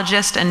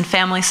psychologist and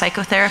family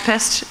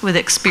psychotherapist with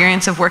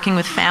experience of working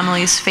with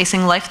families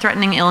facing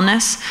life-threatening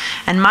illness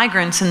and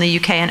migrants in the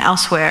UK and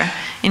elsewhere,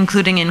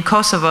 including in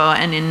Kosovo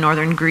and in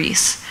northern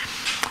Greece.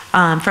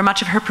 For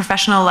much of her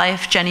professional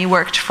life, Jenny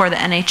worked for the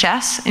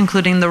NHS,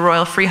 including the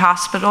Royal Free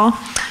Hospital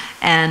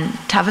and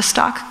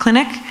Tavistock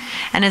Clinic,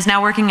 and is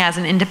now working as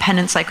an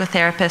independent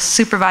psychotherapist,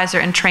 supervisor,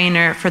 and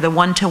trainer for the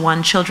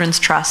One-to-One Children's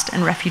Trust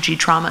and Refugee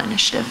Trauma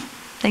Initiative.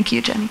 Thank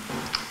you, Jenny.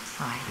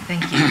 Hi,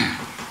 thank you.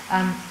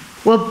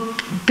 Well,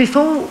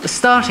 before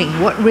starting,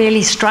 what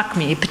really struck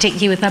me,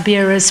 particularly with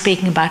Abira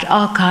speaking about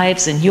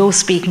archives and you're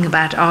speaking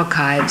about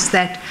archives,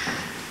 that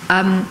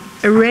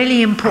a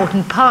really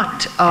important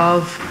part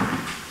of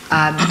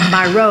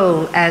my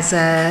role as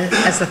a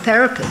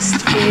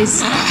therapist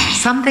is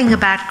something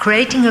about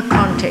creating a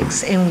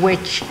context in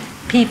which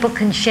people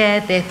can share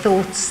their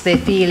thoughts, their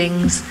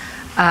feelings,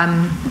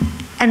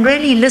 and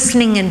really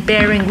listening and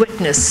bearing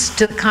witness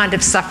to the kind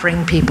of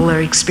suffering people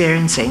are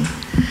experiencing.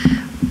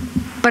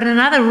 But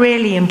another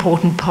really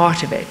important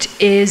part of it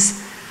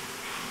is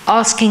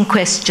asking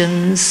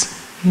questions,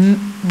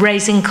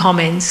 raising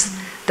comments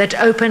that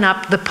open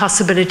up the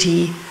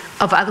possibility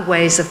of other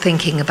ways of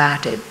thinking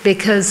about it.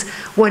 Because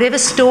whatever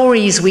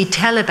stories we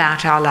tell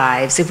about our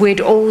lives, if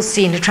we'd all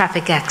seen a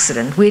traffic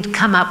accident, we'd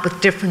come up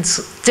with different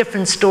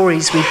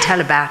stories we'd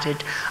tell about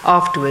it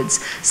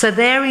afterwards. So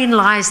therein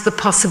lies the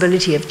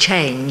possibility of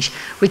change,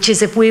 which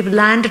is if we've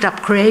landed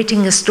up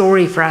creating a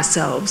story for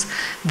ourselves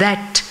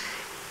that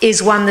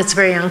is one that's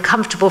very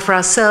uncomfortable for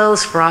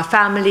ourselves, for our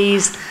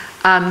families,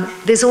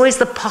 there's always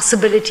the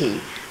possibility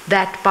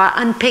that by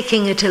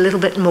unpicking it a little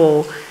bit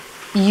more,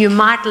 you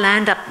might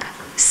land up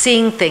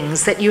seeing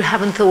things that you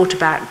haven't thought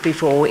about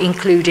before,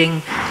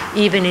 including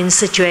even in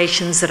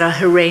situations that are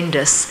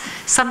horrendous,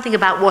 something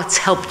about what's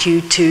helped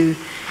you to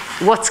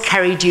what's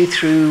carried you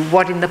through,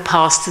 what in the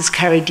past has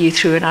carried you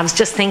through. And I was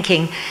just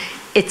thinking,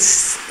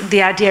 it's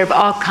the idea of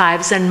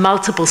archives and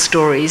multiple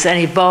stories and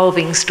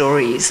evolving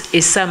stories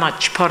is so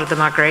much part of the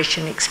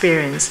migration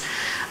experience.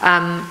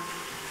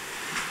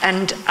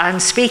 And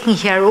I'm speaking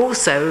here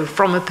also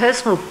from a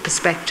personal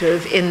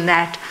perspective in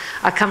that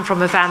I come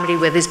from a family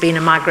where there's been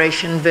a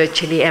migration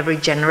virtually every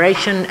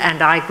generation,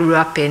 and I grew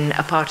up in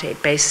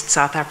apartheid-based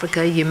South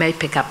Africa. You may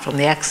pick up from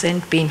the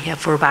accent, been here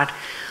for about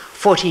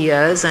 40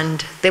 years,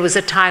 and there was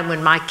a time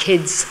when my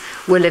kids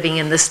were living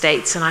in the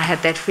States, and I had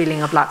that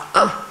feeling of like,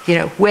 oh, you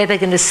know, where they're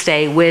going to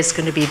stay, where's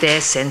going to be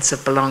their sense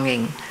of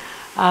belonging.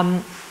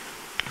 Maybe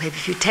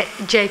if you take,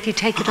 Jay, if you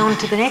take it on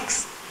to the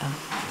next.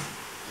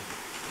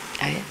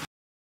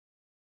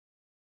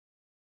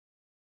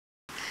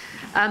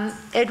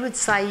 Edward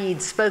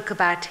Said spoke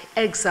about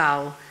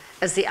exile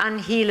as the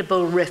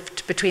unhealable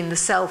rift between the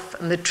self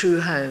and the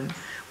true home,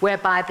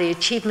 whereby the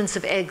achievements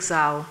of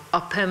exile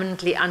are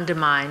permanently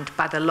undermined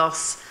by the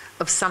loss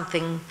of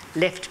something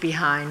left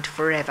behind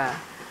forever.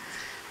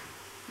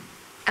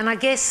 And I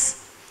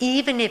guess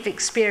even if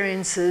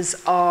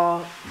experiences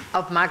of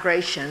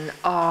migration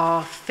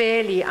are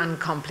fairly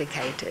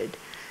uncomplicated,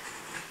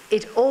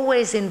 it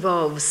always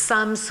involves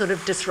some sort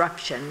of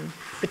disruption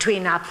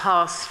between our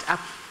past, our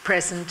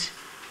present,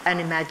 and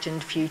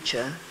imagined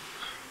future.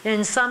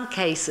 In some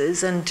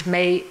cases, and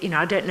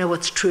I don't know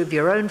what's true of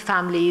your own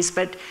families,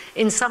 but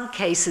in some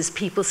cases,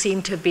 people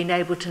seem to have been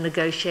able to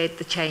negotiate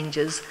the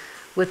changes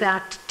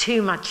without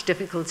too much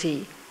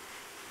difficulty.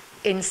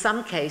 In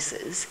some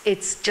cases,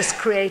 it's just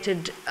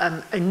created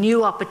a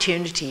new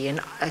opportunity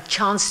and a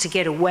chance to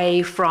get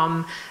away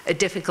from a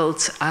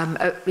difficult,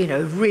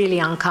 really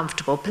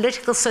uncomfortable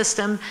political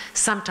system,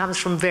 sometimes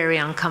from very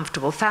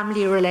uncomfortable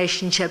family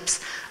relationships,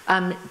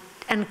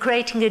 and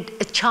creating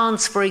a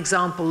chance, for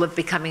example, of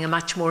becoming a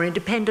much more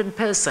independent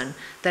person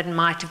than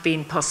might have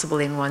been possible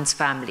in one's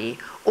family,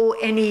 or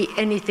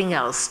anything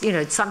else. You know,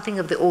 it's something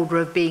of the order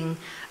of being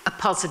a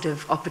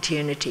positive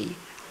opportunity,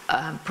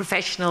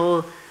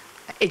 professional,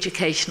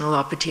 educational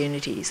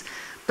opportunities.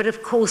 But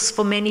of course,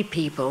 for many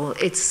people,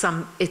 it's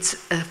an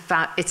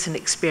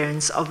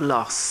experience of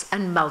loss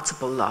and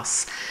multiple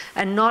loss.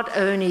 And not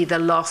only the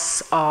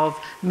loss of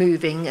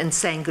moving and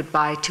saying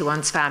goodbye to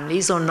one's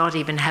families, or not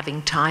even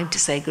having time to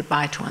say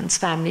goodbye to one's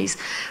families,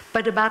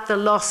 but about the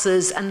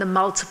losses and the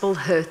multiple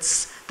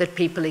hurts that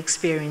people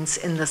experience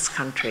in this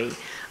country.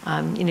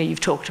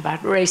 You've talked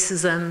about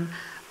racism,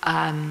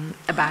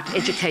 about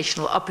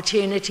educational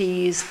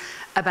opportunities,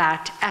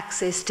 about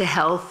access to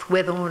health,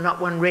 whether or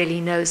not one really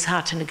knows how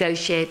to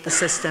negotiate the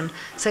system.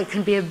 So it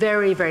can be a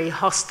very, very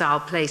hostile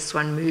place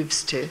one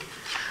moves to.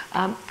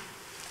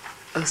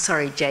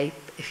 Sorry, Jay,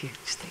 if you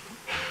just think.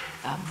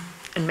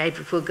 And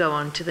maybe we'll go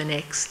on to the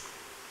next.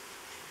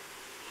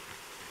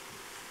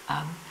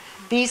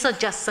 These are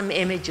just some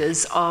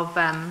images of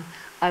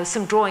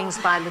some drawings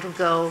by a little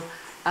girl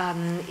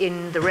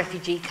in the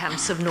refugee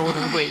camps of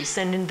northern Greece.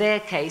 And in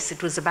their case,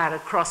 it was about a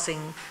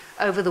crossing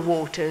over the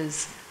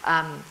waters.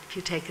 If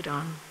you take it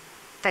on.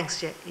 Thanks,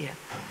 Jet. Yeah.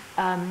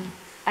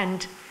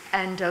 And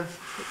of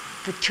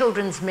the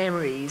children's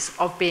memories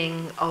of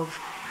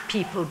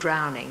people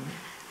drowning.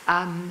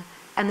 And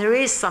there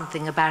is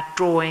something about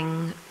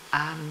drawing,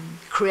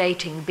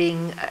 creating,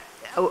 being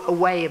a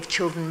way of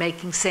children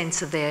making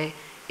sense of their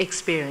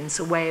experience,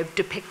 a way of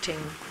depicting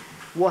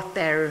what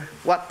they're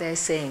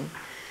seeing.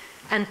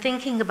 And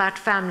thinking about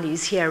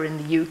families here in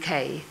the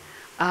UK,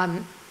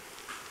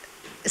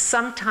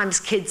 sometimes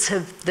kids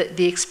have,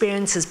 the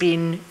experience has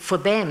been, for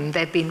them,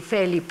 they've been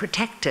fairly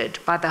protected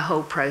by the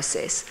whole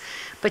process.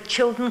 But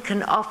children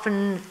can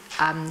often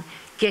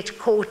get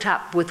caught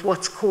up with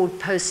what's called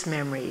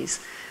post-memories,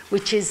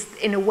 which is,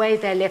 in a way,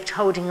 they're left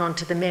holding on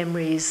to the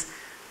memories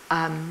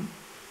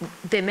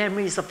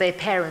of their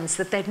parents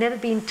that they've never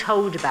been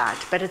told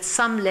about, but at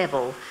some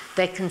level,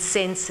 they can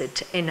sense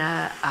it in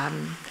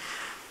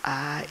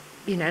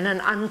in an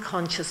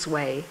unconscious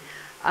way.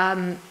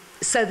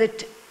 So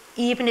that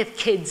even if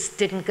kids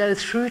didn't go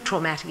through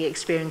traumatic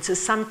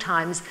experiences,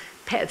 sometimes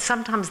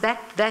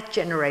that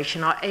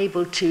generation are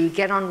able to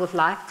get on with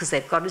life because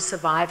they've got to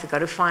survive, they've got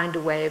to find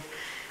a way of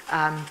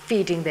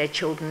feeding their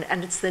children,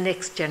 and it's the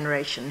next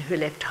generation who are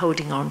left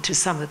holding on to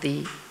some of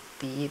the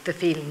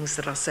feelings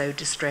that are so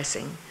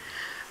distressing.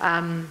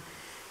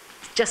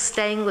 Just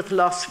staying with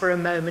loss for a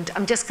moment,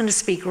 I'm just going to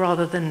speak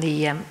rather than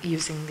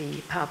using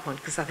the PowerPoint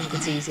because I think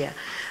it's easier.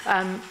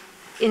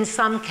 In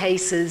some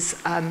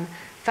cases,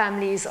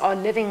 families are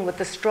living with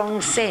a strong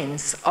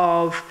sense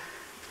of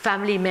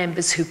family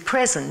members who are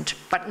present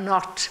but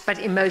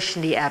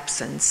emotionally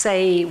absent.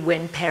 Say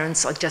when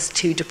parents are just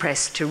too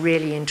depressed to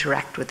really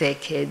interact with their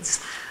kids,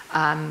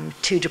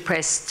 too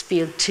depressed,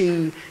 feel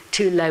too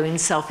low in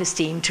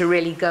self-esteem to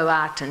really go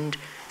out and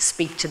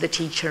speak to the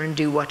teacher and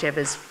do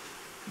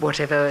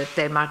whatever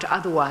they might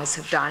otherwise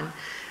have done.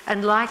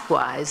 And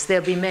likewise,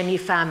 there'll be many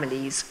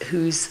families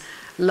whose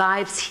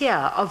lives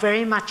here are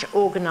very much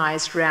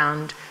organized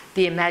around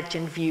the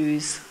imagined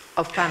views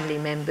of family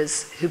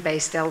members who are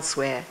based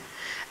elsewhere.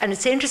 And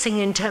it's interesting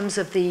in terms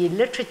of the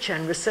literature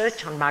and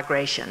research on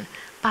migration,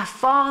 by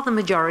far the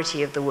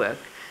majority of the work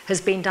has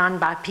been done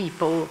by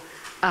people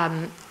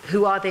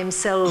who are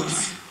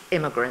themselves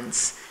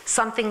immigrants.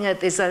 Something that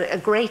there's a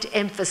great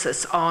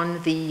emphasis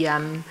on the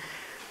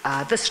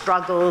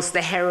struggles,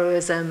 the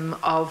heroism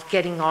of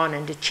getting on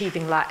and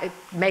achieving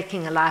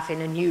making a life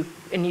in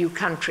a new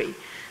country.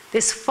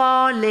 There's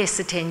far less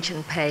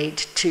attention paid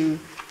to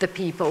the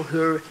people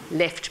who are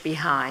left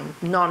behind,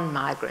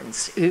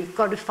 non-migrants, who've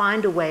got to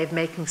find a way of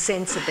making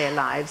sense of their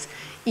lives,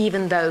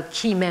 even though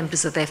key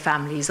members of their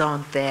families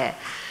aren't there.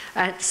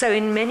 So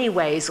in many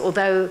ways,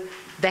 although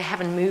they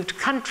haven't moved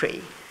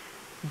country,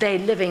 their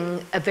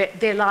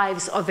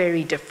lives are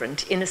very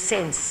different. In a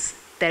sense,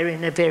 they're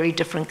in a very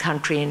different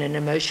country in an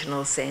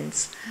emotional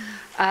sense.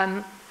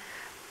 I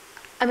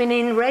mean,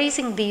 in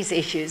raising these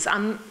issues,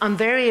 I'm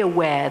very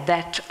aware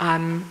that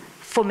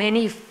for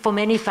many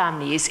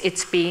families,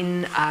 it's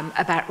been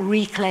about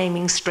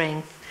reclaiming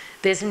strength.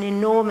 There's an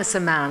enormous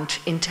amount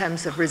in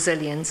terms of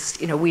resilience.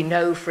 You know, we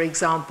know, for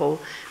example,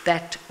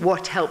 that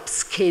what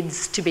helps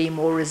kids to be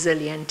more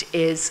resilient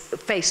is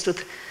faced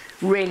with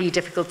really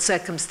difficult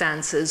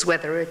circumstances,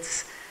 whether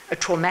it's a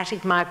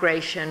traumatic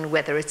migration,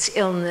 whether it's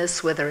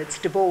illness, whether it's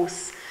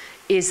divorce,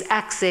 is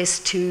access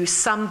to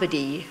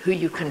somebody who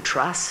you can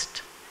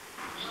trust,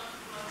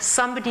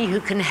 somebody who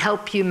can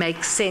help you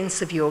make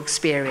sense of your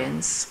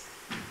experience,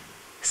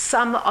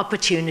 some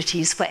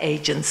opportunities for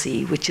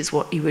agency, which is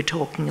what you were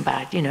talking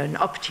about, you know, an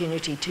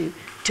opportunity to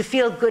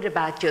feel good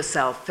about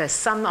yourself. There's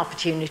some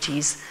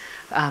opportunities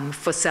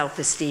for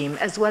self-esteem,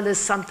 as well as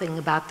something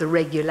about the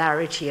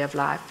regularity of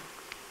life.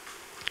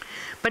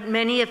 But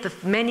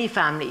many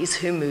families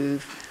who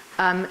move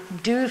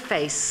do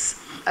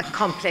face a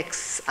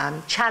complex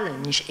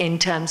challenge in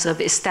terms of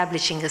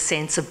establishing a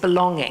sense of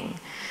belonging.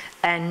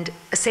 And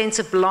a sense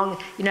of belonging,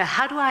 you know,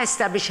 how do I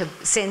establish a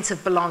sense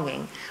of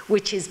belonging,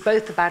 which is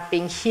both about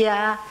being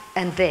here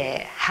and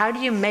there? How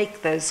do you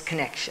make those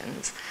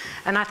connections?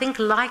 And I think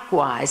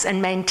likewise,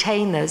 and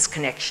maintain those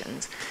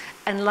connections.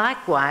 And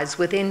likewise,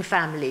 within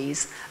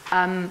families,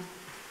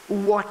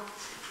 what,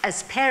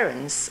 as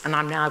parents, and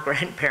I'm now a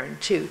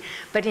grandparent too,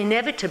 but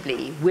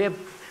inevitably,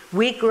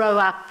 we grow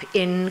up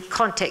in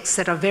contexts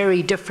that are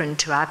very different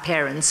to our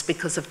parents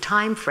because of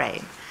time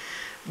frame.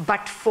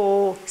 But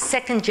for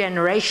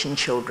second-generation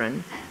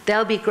children,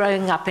 they'll be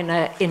growing up in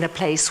a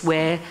place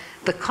where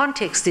the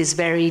context is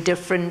very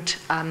different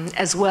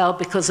as well,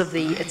 because of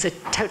it's a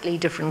totally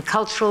different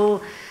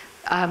cultural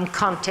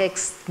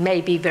context,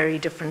 maybe very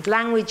different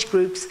language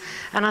groups.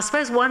 And I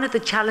suppose one of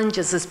the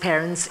challenges as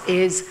parents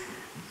is,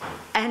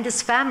 and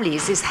as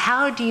families, is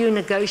how do you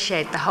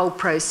negotiate the whole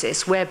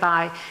process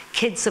whereby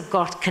kids have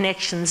got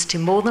connections to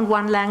more than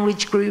one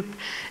language group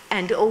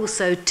and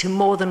also to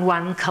more than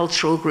one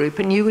cultural group.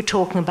 And you were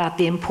talking about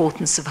the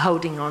importance of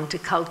holding on to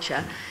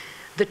culture.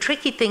 The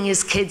tricky thing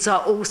is kids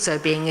are also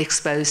being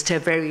exposed to a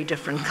very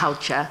different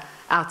culture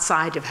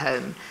outside of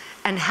home.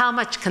 And how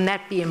much can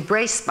that be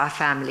embraced by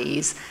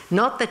families?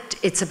 Not that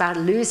it's about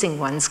losing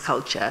one's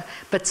culture,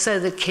 but so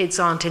that kids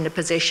aren't in a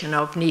position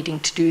of needing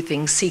to do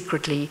things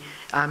secretly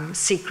on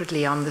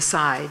the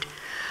side.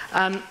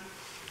 I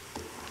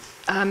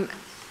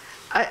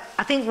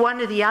think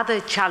one of the other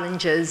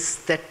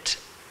challenges that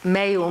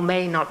may or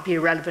may not be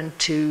relevant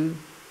to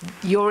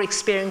your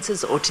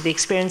experiences or to the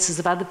experiences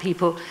of other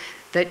people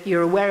that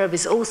you're aware of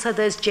is also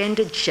those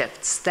gendered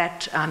shifts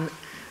that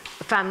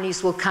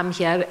families will come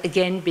here,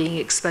 again, being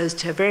exposed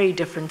to a very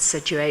different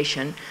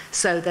situation,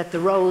 so that the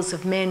roles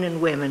of men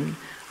and women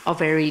are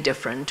very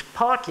different,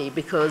 partly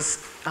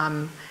because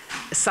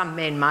some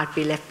men might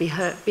be left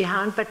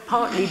behind, but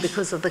partly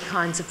because of the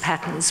kinds of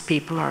patterns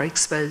people are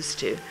exposed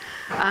to.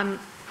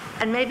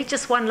 And maybe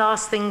just one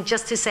last thing,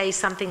 just to say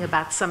something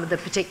about some of the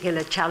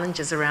particular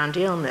challenges around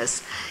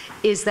illness,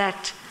 is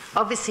that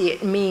obviously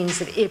it means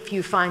that if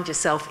you find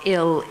yourself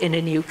ill in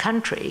a new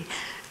country,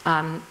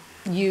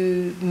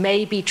 you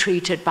may be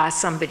treated by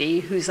somebody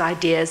whose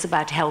ideas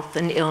about health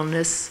and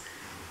illness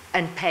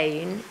and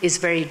pain is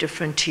very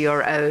different to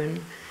your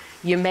own.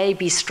 You may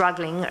be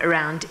struggling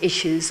around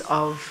issues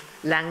of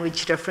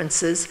language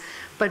differences,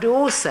 but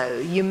also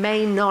you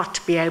may not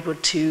be able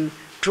to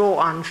draw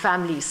on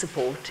family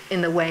support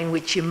in the way in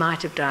which you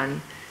might have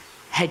done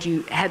had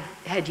you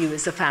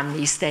as a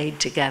family stayed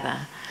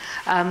together.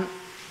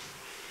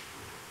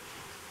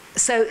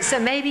 So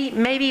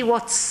maybe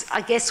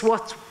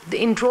what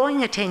in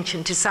drawing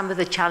attention to some of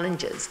the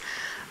challenges,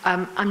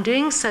 I'm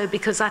doing so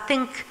because I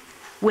think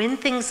when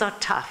things are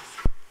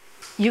tough,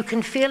 you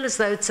can feel as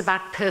though it's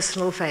about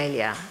personal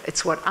failure.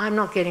 It's what I'm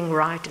not getting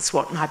right, it's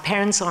what my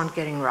parents aren't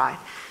getting right.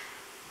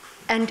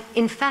 And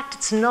in fact,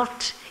 it's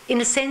not,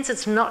 in a sense,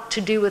 it's not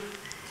to do with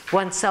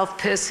oneself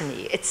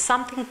personally. It's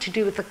something to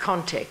do with the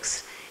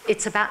context.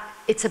 It's about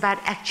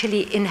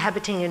actually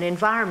inhabiting an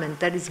environment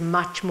that is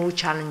much more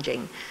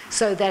challenging,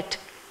 so that,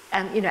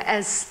 you know,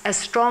 as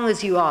strong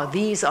as you are,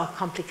 these are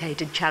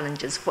complicated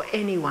challenges for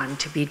anyone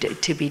to be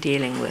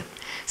dealing with.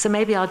 So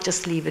maybe I'll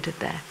just leave it at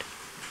that.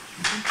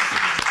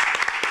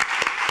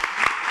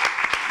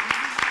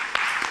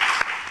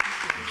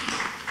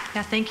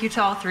 Yeah, thank you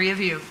to all three of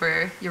you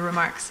for your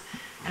remarks.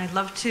 And I'd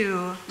love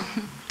to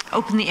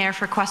open the air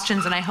for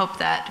questions, and I hope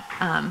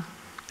that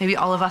maybe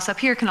all of us up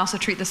here can also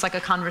treat this like a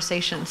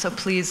conversation. So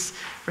please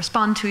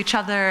respond to each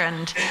other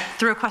and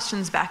throw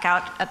questions back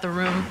out at the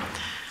room.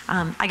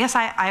 I guess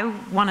I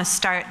want to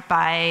start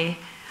by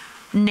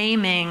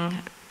naming,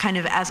 kind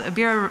of as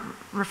Abira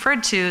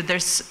referred to,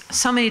 there's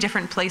so many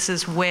different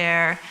places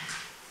where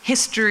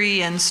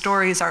history and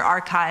stories are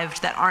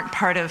archived that aren't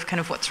part of kind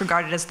of what's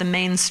regarded as the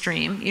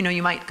mainstream. You know,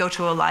 you might go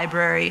to a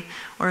library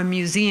or a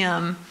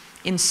museum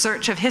in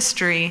search of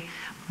history,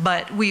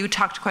 but we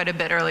talked quite a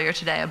bit earlier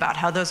today about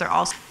how those are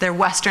also, they're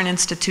Western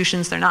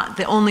institutions, they're not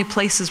the only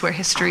places where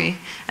history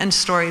and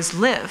stories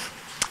live.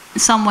 In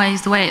some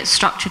ways, the way it's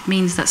structured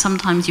means that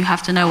sometimes you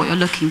have to know what you're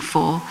looking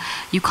for.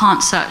 You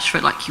can't search for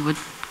it like you would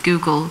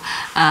Google.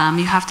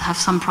 You have to have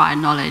some prior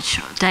knowledge,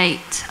 a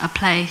date, a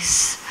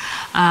place,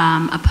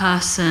 a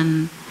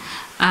person.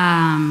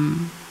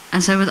 And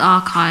so with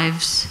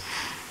archives,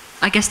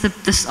 I guess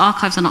the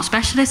archives are not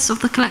specialists of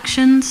the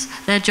collections.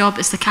 Their job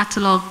is to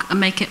catalogue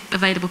and make it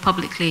available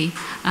publicly.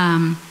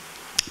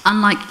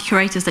 Unlike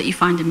curators that you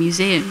find in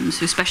museums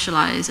who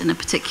specialise in a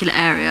particular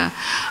area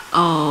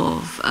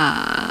of,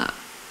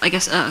 I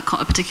guess, a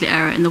particular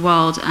area in the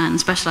world and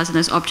specialise in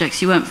those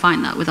objects, you won't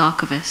find that with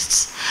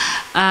archivists.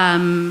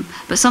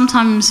 But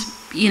sometimes,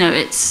 you know,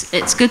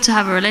 it's good to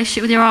have a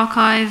relationship with your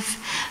archive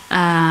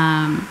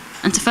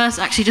and to first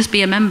actually just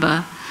be a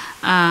member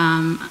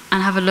and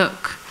have a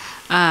look.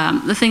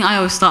 The thing I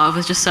always start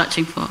with is just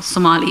searching for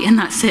Somali, and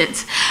that's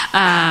it.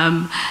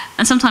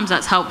 And sometimes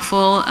that's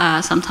helpful,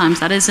 sometimes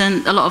that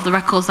isn't. A lot of the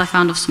records I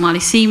found of Somali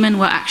seamen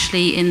were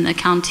actually in the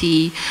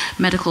county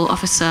medical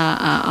officer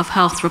of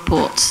health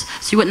reports.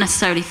 So you wouldn't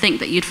necessarily think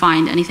that you'd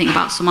find anything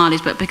about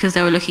Somalis, but because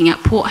they were looking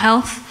at port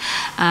health,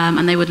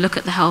 and they would look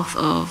at the health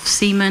of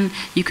seamen,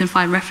 you can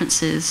find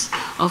references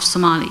of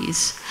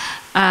Somalis.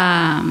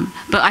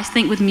 But I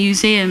think with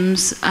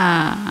museums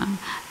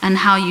and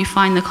how you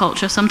find the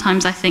culture,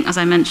 sometimes I think, as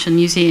I mentioned,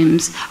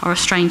 museums are a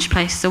strange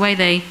place. The way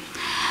they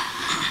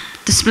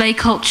display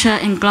culture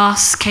in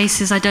glass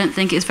cases, I don't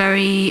think is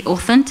very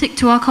authentic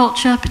to our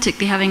culture,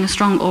 particularly having a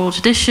strong oral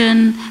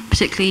tradition.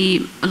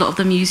 Particularly a lot of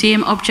the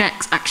museum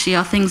objects actually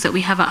are things that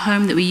we have at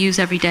home that we use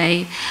every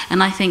day.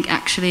 And I think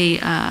actually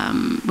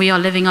we are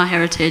living our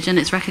heritage, and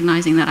it's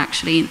recognizing that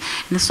actually in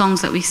the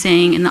songs that we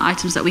sing, in the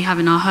items that we have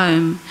in our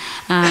home,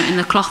 in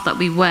the cloth that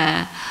we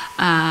wear,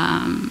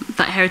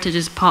 that heritage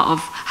is part of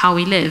how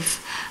we live.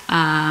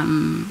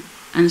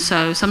 And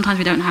so sometimes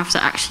we don't have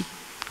to actually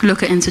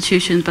look at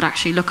institutions, but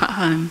actually look at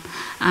home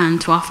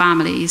and to our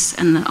families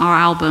and our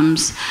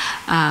albums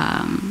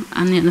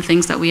and the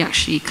things that we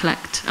actually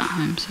collect at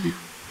home. So, yeah.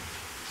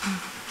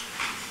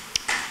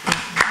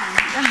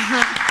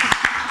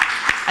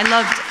 I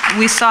loved,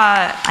 we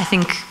saw, I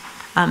think,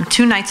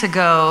 2 nights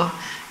ago,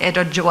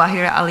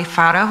 Jawahir Ali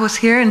Farah was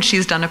here, and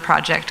she's done a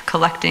project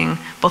collecting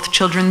both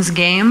children's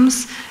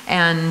games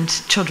and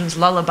children's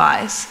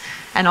lullabies.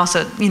 And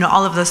also, you know,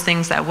 all of those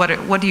things that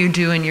what do you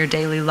do in your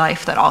daily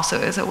life that also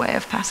is a way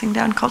of passing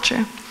down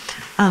culture.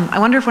 I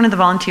wonder if one of the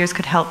volunteers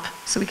could help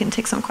so we can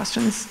take some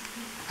questions.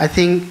 I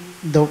think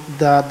the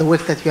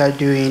work that you are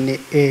doing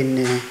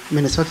in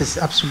Minnesota is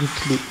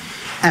absolutely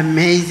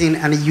amazing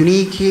and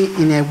unique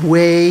in a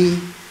way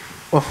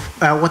of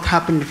what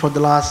happened for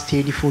the last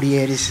 30, 40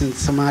 years in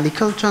Somali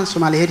culture and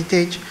Somali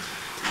heritage.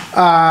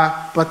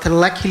 But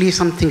luckily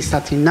something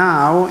starting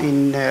now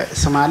in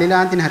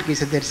Somaliland, in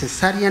Hargeisa. There's a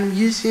Syrian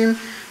museum,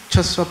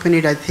 just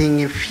opened I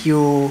think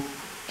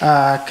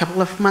a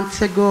couple of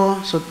months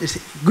ago, so it's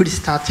good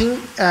starting.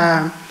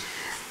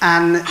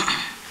 And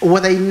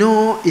what I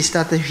know is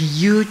that a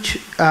huge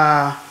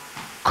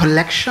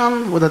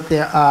collection, whether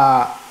they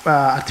are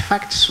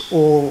artifacts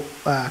or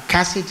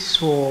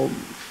cassettes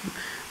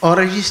or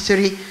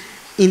registry,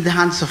 in the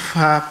hands of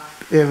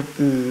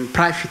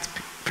private.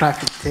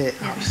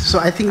 So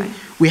I think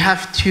we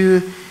have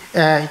to,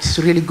 it's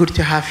really good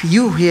to have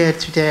you here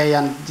today,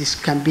 and this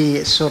can be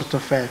a sort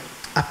of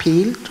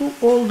appeal to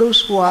all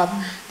those who have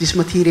this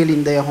material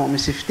in their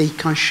homes, if they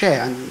can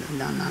share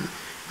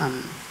and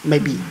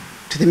maybe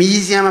to the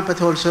museum,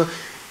 but also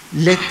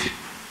let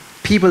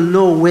people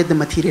know where the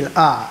material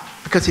are.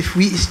 Because if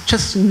we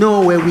just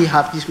know where we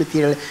have this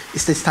material,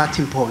 it's the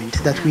starting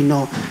point that we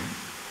know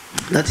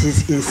that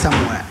is in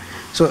somewhere.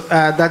 So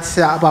that's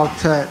about,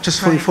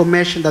 just for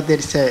information, that there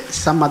is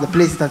some other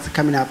place that's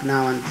coming up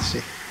now, and it's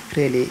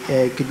really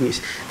good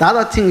news. The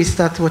other thing is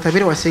that what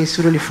Abira was saying is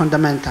really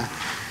fundamental.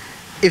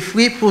 If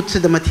we put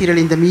the material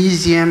in the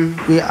museum,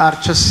 we are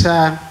just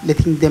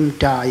letting them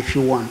die, if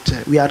you want.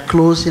 We are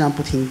closing and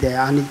putting there,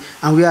 and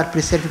we are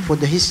preserving for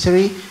the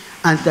history,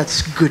 and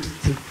that's good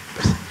thing.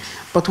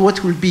 But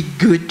what will be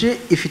good,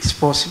 if it's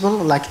possible,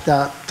 like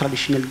the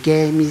traditional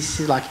game, is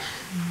like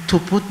to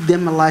put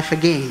them alive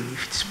again,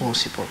 if it's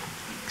possible.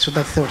 So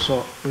that's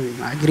also,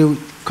 I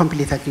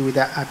completely agree with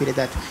Abira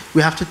that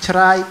we have to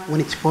try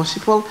when it's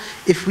possible,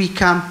 if we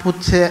can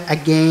put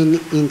again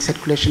in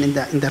circulation in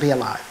the real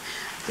life.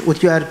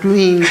 What you are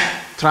doing,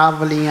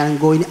 traveling and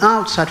going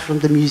outside from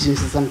the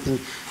museums, is something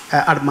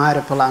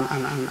admirable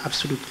and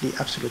absolutely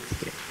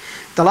great.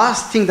 The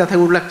last thing that I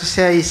would like to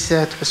say is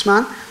to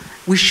Osman,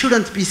 we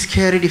shouldn't be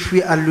scared if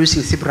we are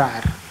losing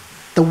Sibrar.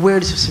 The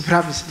words of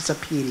Sibrar is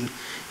disappearing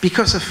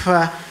because of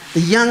the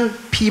young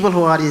people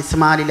who are in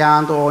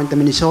Somaliland or in the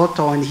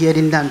Minnesota or here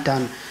in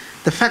London.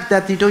 The fact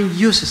that they don't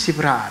use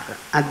Sibrar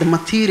and the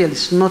material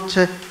is not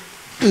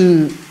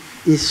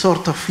is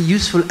sort of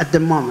useful at the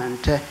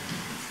moment.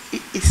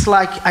 It's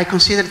like, I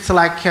consider it's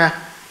like a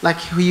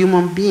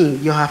human being.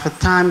 You have a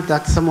time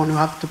that someone will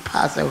have to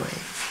pass away.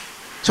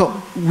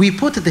 So we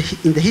put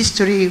it in the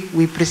history,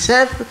 we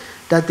preserve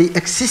that they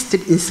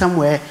existed in some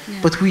way,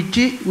 but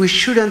we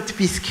shouldn't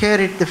be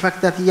scared the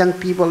fact that young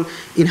people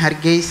in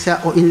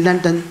Hargeisa or in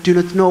London do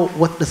not know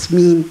what does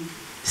mean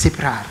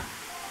Sibrar,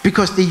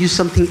 because they use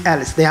something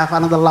else. They have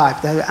another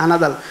life. They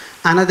have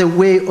another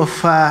way of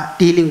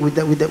dealing with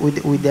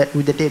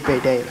the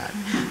day-by-day life.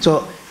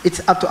 So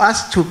it's up to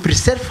us to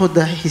preserve for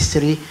the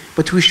history,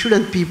 but we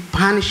shouldn't be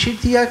punishing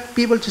the young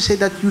people to say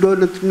that you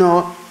don't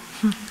know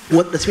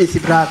what does mean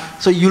Sibrar,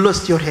 so you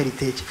lost your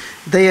heritage.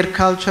 Their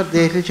culture,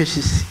 their heritage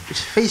is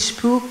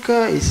Facebook,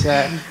 is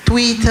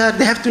Twitter.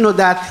 They have to know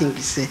that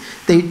things.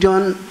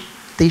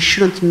 They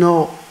shouldn't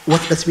know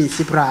what does mean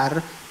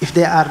Sibrar if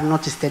they are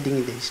not studying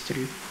in the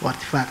history or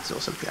artifacts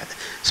or something like that.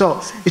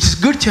 So it's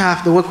good to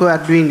have the work we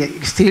are doing,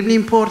 extremely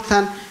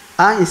important,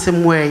 in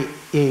some way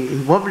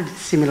involved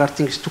similar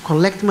things to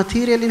collect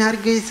material in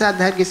Hargeisa,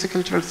 the Hargeisa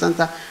Cultural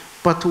Center,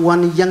 but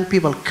when young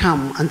people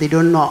come and they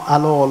don't know at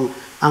all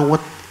and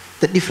what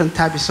the different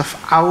types of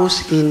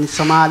house in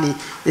Somali,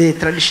 the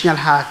traditional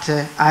hat,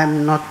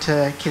 I'm not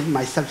kidding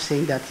myself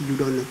saying that you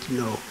don't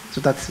know.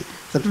 So that's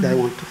something I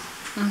want to.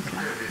 Okay.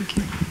 Thank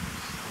you.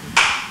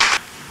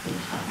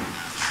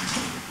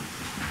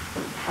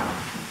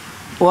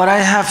 What I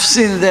have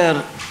seen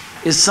there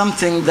is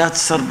something that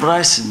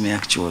surprised me,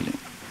 actually.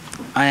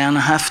 I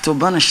have to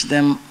punish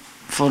them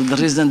for the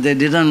reason they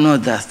didn't know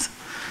that.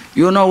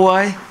 You know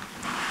why?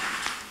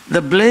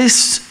 The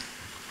place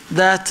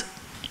that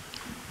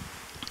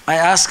I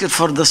asked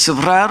for the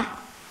Sibrar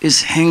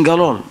is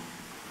Hingalol.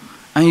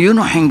 And you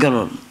know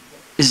Hingalol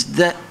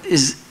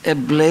is a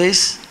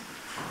place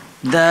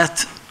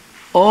that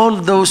all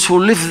those who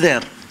live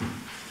there,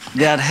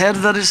 they are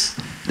herders,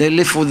 they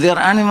live with their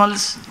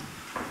animals.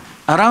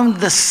 Around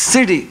the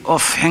city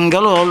of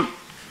Hingalol,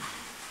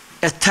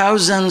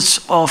 thousands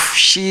of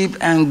sheep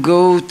and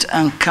goat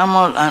and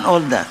camel and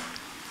all that.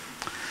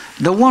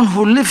 The one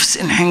who lives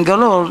in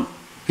Hingalol,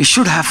 he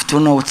should have to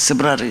know what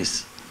Sibrar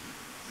is.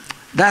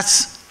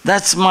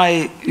 That's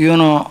my,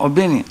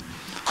 opinion.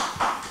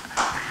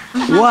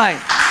 Why?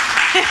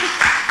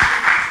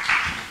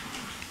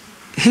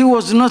 He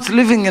was not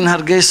living in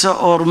Hargeisa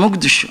or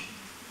Mogadishu,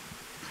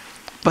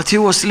 but he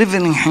was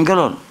living in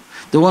Hingalol.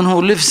 The one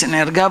who lives in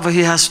Ergava,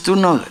 he has to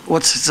know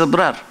what's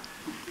Sibrar.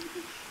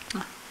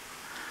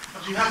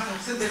 But you have to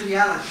accept the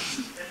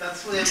reality.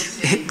 That's what I'm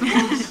saying.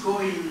 What is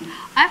going...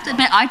 I have to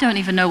admit, I don't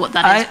even know what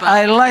that is. But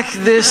I like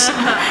this.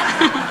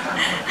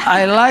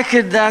 I like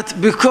it that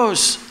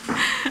because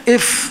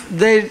if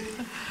they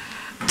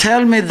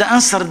tell me the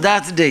answer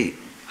that day,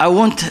 I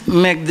won't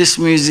make this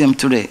museum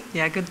today.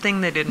 Yeah, good thing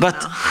they didn't But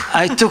know.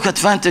 I took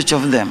advantage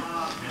of them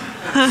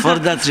for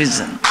that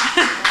reason.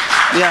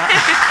 Yeah.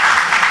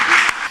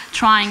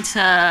 trying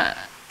to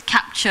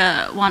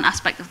capture one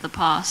aspect of the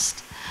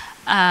past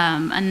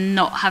and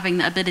not having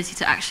the ability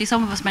to actually,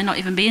 some of us may not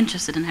even be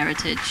interested in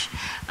heritage.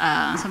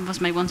 Some of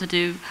us may want to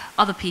do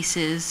other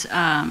pieces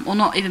or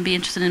not even be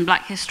interested in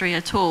Black history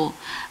at all.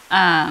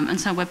 And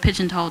so we're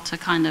pigeonholed to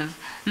kind of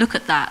look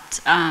at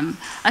that.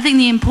 I think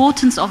the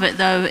importance of it,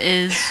 though,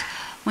 is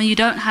when you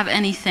don't have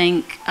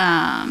anything,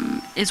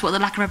 is what the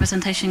lack of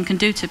representation can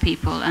do to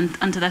people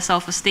and to their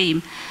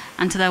self-esteem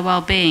and to their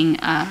well-being.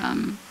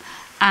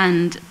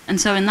 And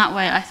so in that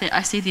way,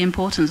 I see the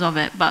importance of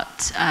it.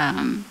 But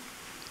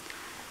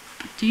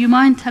do you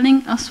mind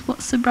telling us what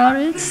Sibrar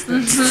is?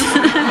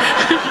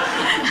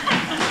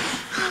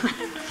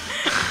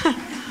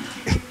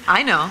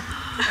 I know.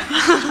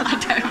 I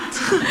don't.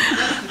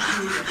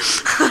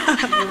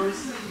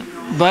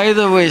 By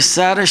the way,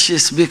 Sarah, she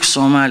speaks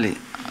Somali.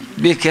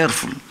 Be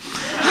careful.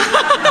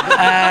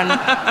 And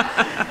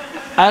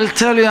I'll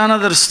tell you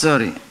another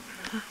story.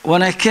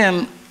 When I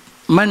came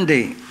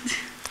Monday,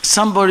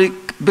 somebody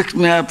picked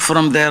me up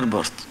from the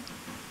airport.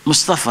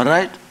 Mustafa,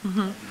 right?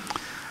 Mm-hmm.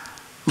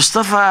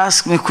 Mustafa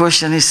asked me a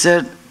question. He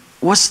said,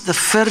 what's the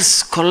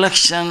first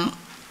collection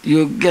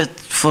you get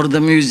for the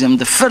museum?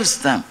 The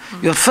first time,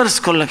 your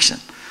first collection.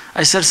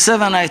 I said,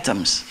 7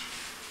 items.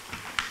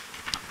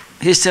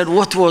 He said,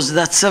 what was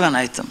that 7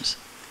 items?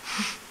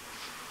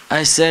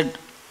 I said,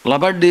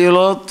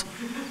 Labadilot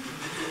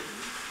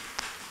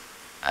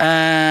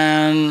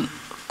and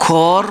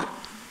Kor,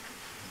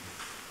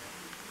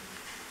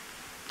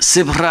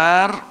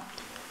 Sibrar.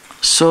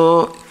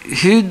 So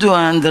he do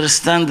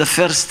understand the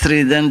first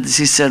 3, then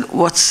he said,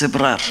 what's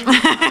Sibrar?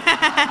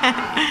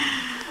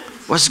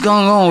 What's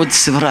going on with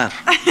Sibrar?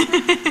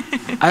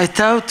 I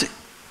thought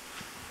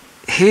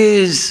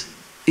he's,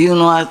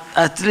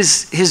 at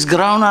least he's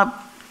grown up,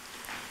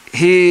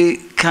 he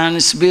can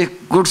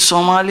speak good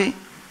Somali.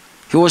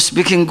 He was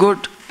speaking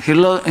good. He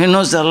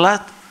knows a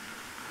lot.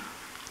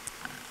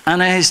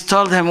 And I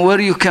told him, where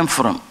you came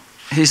from?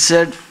 He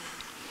said,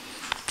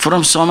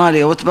 from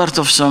Somalia. What part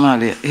of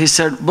Somalia? He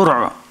said,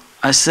 Bur'a.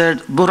 I said,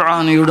 Bur'a,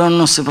 and you don't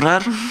know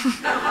Sibrar?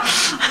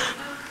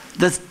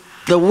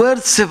 The word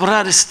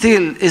Sibrar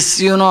still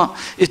is, you know,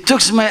 it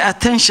took my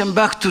attention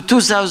back to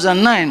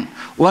 2009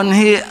 when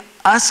he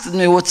asked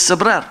me what's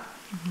Sibrar.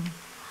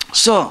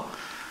 So,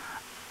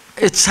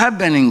 it's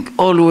happening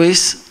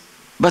always,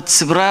 but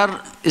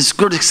Sibrar is a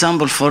good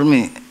example for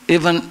me,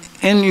 even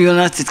in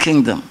United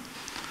Kingdom.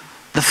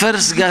 The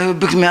first guy who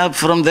picked me up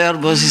from the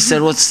airport, he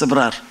said, what's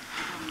Sabrar?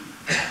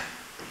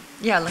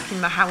 Yeah, like in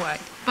Mahawai.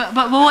 But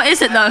what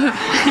is it though?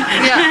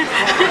 Yeah.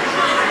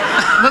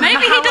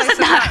 Maybe he doesn't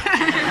know.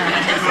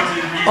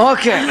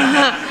 Okay.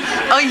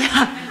 Oh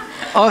yeah.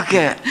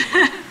 Okay.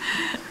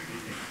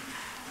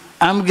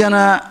 I'm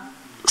gonna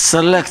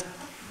select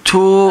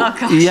two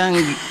young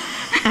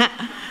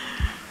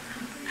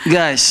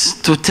guys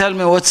to tell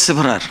me what's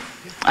Sabrar.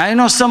 I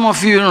know some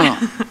of you know.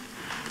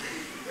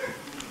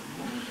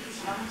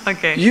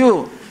 Okay.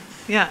 You.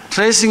 Yeah.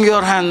 Raising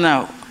your hand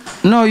now.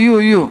 No, you.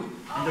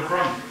 In the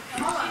front.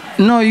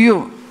 No,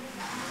 you.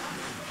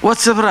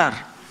 What's Abrar? I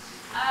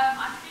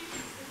think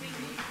it's the thing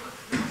that you put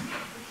the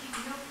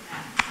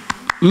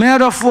keynote.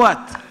 Made of what?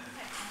 Is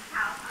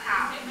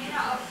it made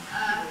out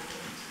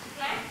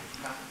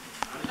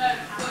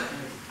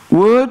of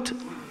Wood?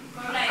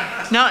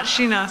 No,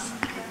 she knows.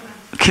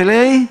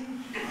 Clay?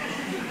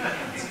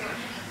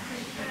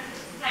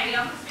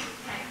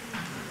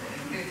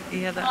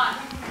 Yeah, that.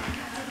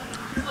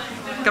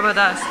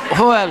 Kabadas.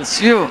 Who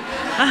else? You? In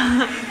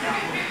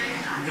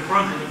the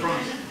front.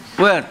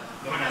 Where?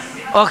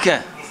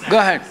 Okay, go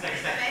ahead.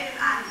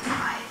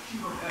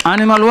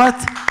 Animal what?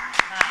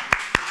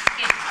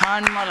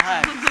 Animal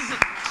hides.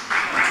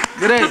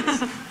 Great.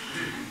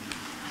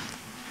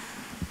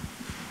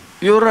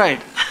 You're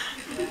right.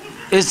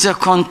 It's a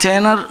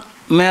container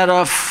made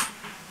of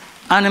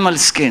animal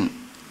skin.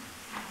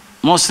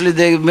 Mostly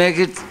they make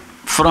it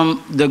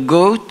from the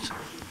goat,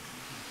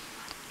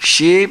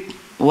 sheep,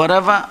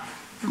 whatever,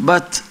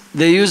 but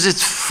they use it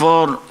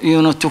for,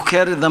 you know, to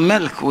carry the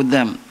milk with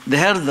them, the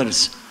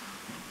herders,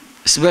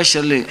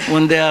 especially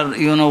when they are,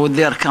 you know, with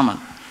their camel.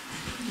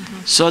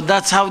 So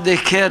that's how they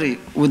carry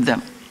with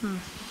them.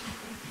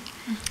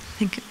 I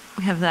think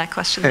we have that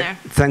question there.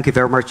 Thank you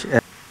very much.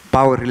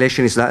 Power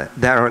relations that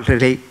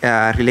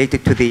are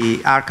related to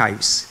the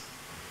archives.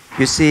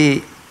 You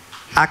see,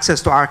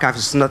 access to archives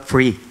is not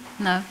free.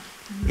 No.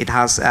 It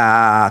has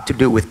to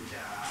do with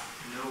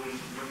knowing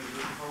what you're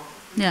looking for,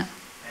 Yeah.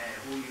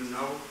 who you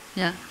know,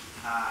 Yeah.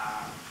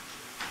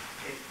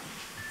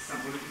 some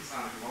politics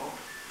on the wall,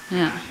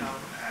 Yeah. financial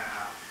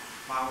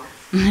power.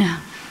 Yeah.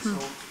 So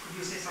could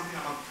you say something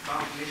about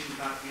power relations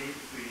that relate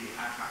to the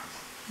archives?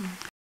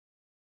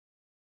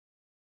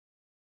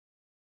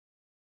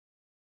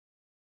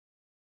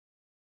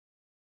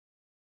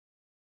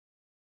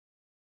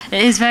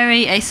 It is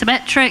very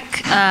asymmetric,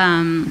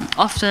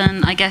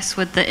 often, I guess,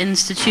 with the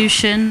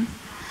institution.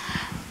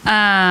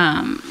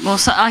 Well,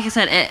 so, like I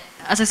said,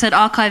 as I said,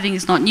 archiving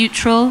is not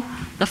neutral.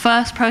 The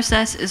first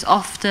process is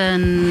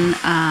often,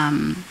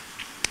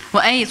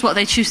 well, A, it's what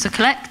they choose to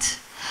collect.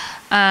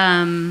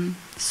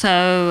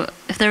 So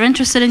if they're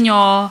interested in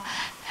your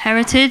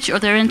heritage, or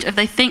if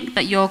they think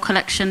that your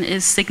collection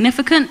is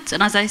significant,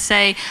 and as I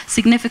say,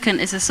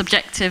 significant is a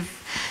subjective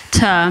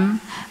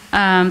term,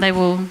 they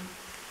will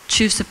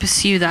choose to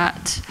pursue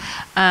that.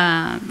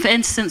 For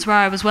instance, where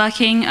I was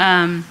working,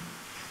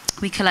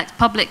 we collect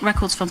public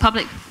records from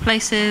public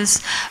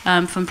places,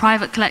 from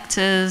private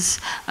collectors,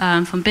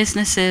 from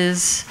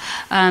businesses.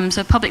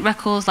 So public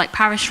records like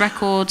parish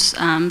records,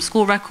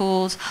 school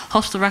records,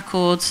 hostel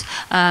records,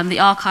 the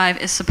archive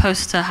is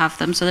supposed to have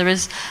them. So there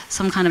is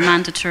some kind of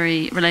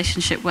mandatory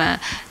relationship where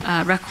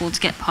records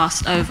get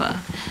passed over.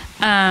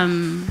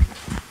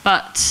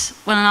 But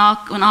when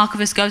an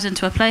archivist goes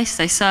into a place,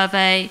 they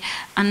survey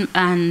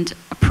and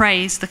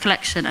appraise the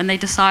collection, and they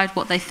decide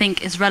what they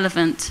think is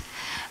relevant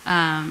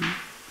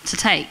to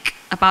take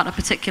about a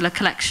particular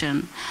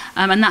collection,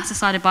 and that's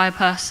decided by a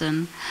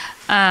person.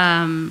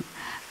 And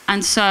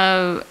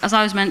so, as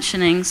I was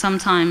mentioning,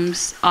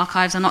 sometimes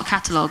archives are not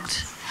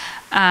catalogued.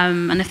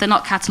 And if they're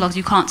not catalogued,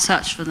 you can't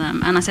search for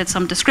them. And I said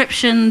some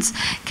descriptions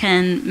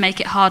can make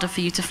it harder for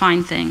you to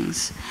find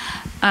things.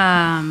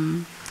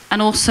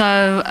 And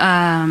also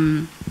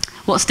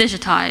what's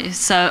digitized.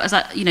 So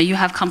you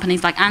have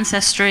companies like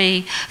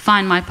Ancestry,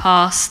 Find My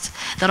Past,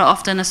 that are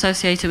often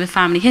associated with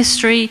family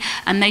history,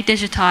 and they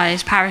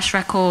digitize parish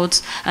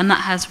records, and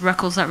that has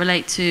records that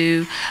relate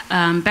to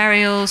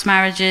burials,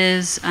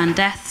 marriages, and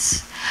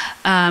deaths.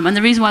 And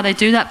the reason why they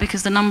do that,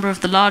 because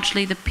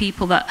largely the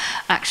people that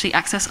actually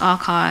access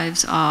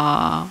archives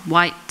are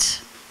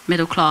white,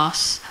 middle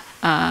class,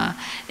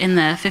 in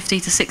their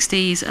 50s to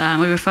 60s.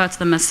 We refer to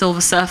them as silver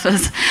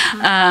surfers.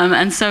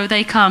 And so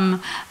they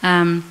come,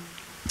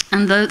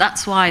 and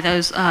that's why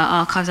those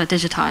archives are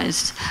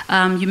digitized.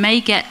 You may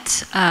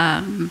get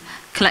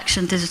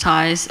collection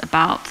digitized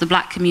about the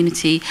black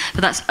community,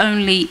 but that's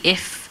only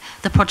if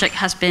the project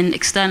has been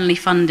externally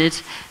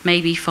funded,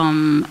 maybe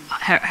from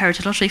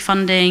Heritage Lottery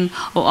funding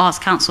or Arts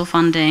Council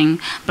funding,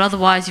 but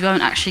otherwise you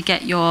won't actually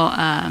get your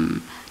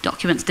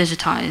documents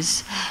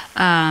digitized.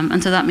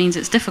 And so that means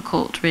it's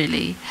difficult,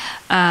 really.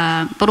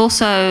 But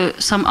also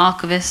some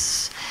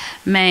archivists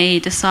may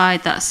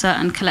decide that a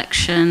certain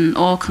collection,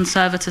 or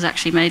conservators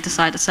actually may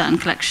decide a certain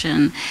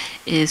collection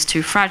is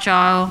too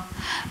fragile,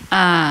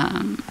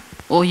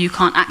 or you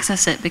can't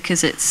access it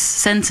because it's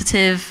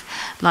sensitive.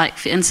 Like,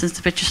 for instance,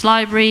 the British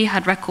Library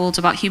had records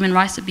about human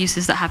rights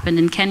abuses that happened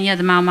in Kenya,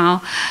 the Mau Mau.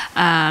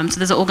 So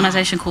there's an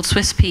organization called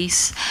Swiss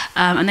Peace,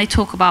 and they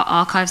talk about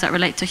archives that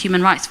relate to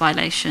human rights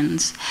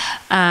violations,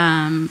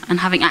 and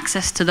having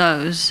access to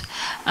those.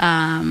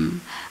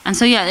 And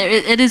so, yeah,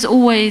 it is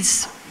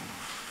always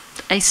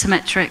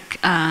asymmetric,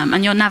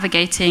 and you're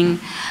navigating.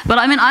 But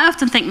I mean, I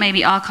often think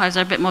maybe archives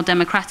are a bit more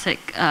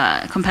democratic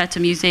compared to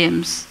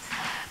museums,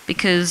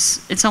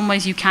 because in some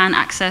ways you can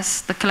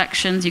access the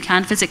collections, you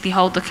can physically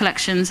hold the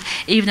collections,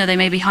 even though they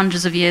may be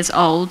hundreds of years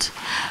old.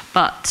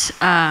 But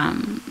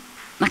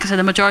like I said,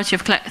 the majority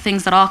of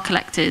things that are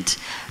collected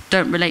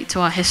don't relate to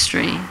our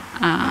history.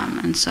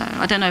 And so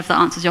I don't know if that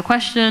answers your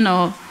question,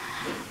 or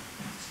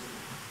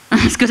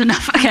it's good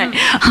enough. Okay,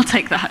 I'll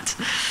take that.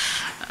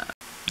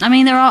 I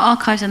mean, there are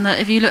archives in the,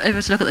 if you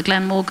were to look at the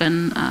Glen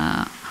Morgan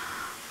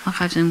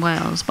archives in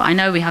Wales, but I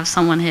know we have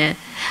someone here,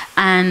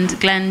 and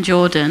Glenn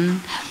Jordan,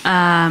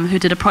 who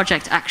did a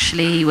project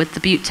actually with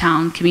the Butte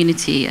Town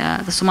community,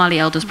 the Somali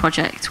Elders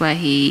Project, where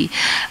he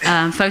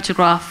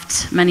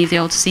photographed many of the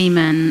old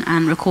seamen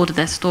and recorded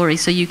their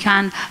stories. So you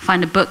can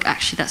find a book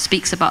actually that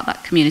speaks about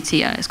that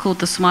community. It's called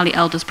the Somali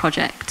Elders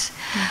Project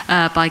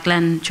by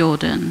Glenn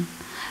Jordan.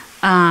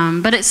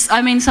 But it's,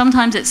 I mean,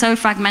 sometimes it's so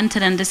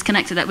fragmented and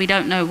disconnected that we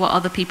don't know what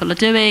other people are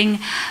doing.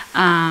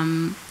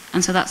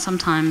 And so that's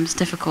sometimes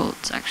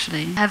difficult,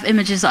 actually. I have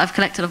images that I've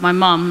collected of my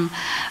mum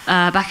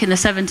back in the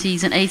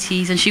 70s and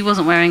 80s, and she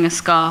wasn't wearing a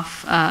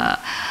scarf.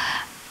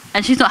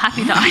 And she's not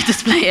happy that I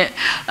display it.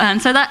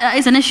 And so that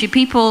is an issue.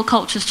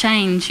 Cultures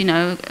change, you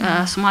know.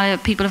 Somali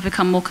people have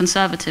become more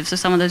conservative, so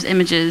some of those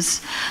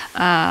images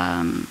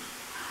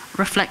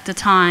reflect a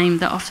time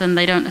that often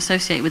they don't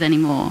associate with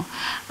anymore.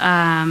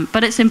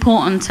 But it's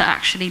important to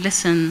actually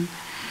listen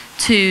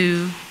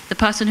to the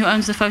person who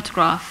owns the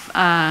photograph.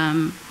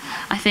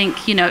 I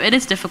think, you know, it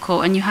is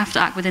difficult, and you have to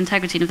act with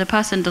integrity. And if the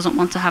person doesn't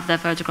want to have their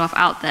photograph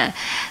out there,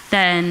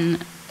 then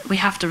we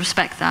have to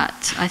respect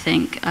that, I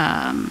think.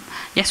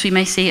 Yes, we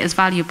may see it as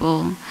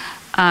valuable.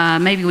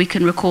 Maybe we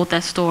can record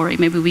their story.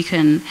 Maybe we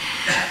can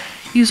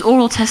use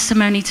oral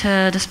testimony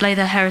to display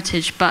their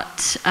heritage,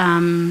 but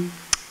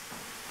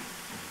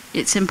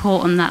it's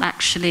important that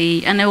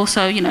actually, and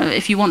also, you know,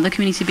 if you want the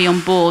community to be on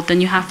board, then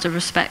you have to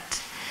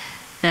respect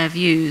their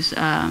views.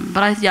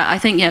 But I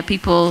think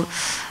people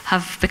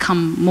have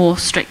become more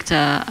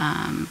stricter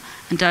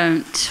and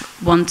don't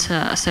want to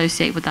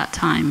associate with that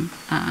time.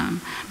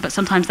 But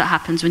sometimes that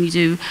happens when you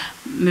do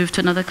move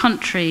to another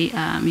country,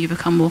 you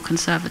become more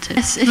conservative.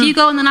 Yes, if you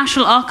go on the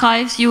National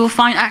Archives, you will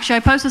find, actually I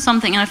posted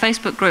something in a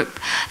Facebook group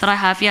that I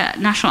have,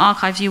 National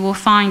Archives, you will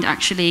find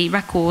actually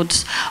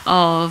records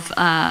of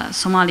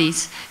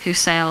Somalis who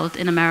sailed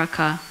in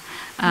America.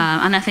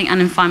 And I think,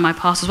 and in Find My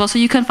Past as well. So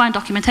you can find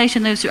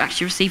documentation, those who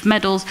actually received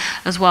medals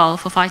as well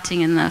for fighting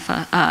in the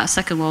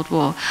Second World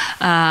War.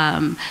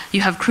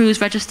 You have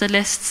cruise register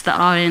lists that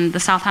are in the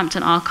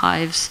Southampton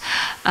archives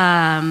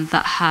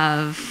that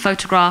have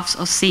photographs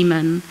of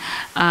seamen.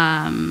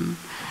 And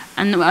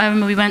I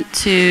remember I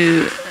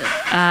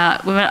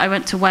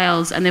went to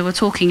Wales, and they were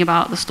talking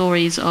about the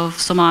stories of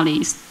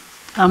Somalis.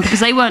 Because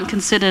they weren't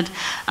considered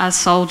as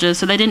soldiers,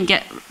 so they didn't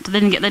get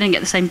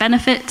the same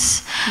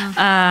benefits.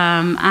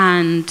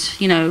 And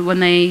you know, when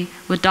they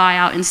would die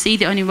out in sea,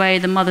 the only way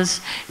the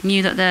mothers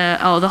knew that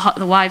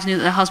the wives knew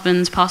that their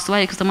husbands passed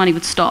away, because the money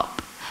would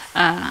stop.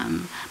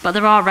 But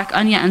there are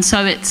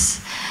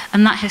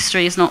and that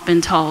history has not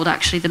been told,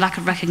 actually, the lack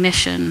of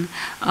recognition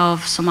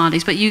of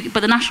Somalis. But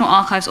the National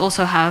Archives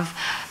also have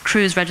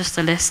cruise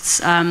register lists.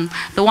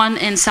 The one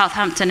in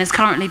Southampton is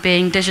currently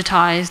being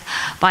digitized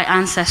by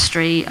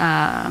Ancestry,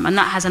 and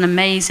that has an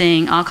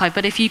amazing archive.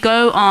 But if you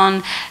go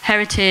on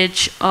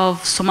Heritage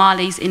of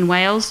Somalis in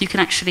Wales, you can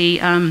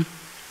actually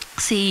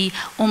see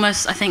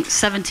almost, I think,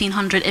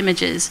 1,700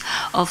 images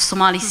of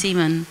Somali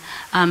seamen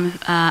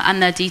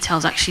and their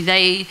details. Actually,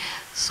 they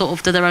sort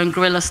of did their own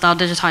guerrilla-style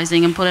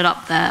digitizing and put it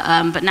up there,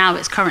 but now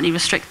it's currently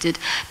restricted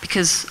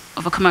because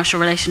of a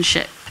commercial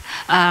relationship.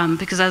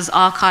 Because as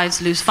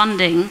archives lose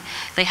funding,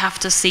 they have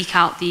to seek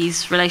out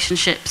these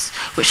relationships,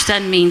 which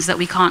then means that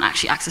we can't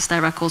actually access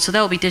their records. So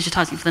they'll be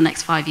digitizing for the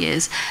next 5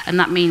 years, and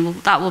that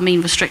will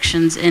mean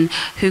restrictions in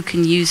who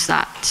can use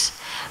that.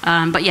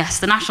 But yes,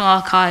 the National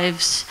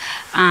Archives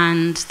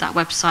and that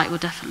website will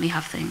definitely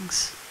have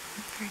things.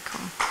 Very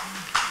cool.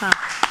 Wow.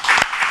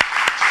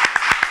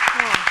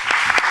 Cool.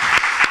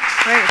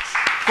 Great.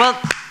 Well,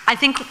 I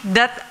think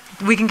that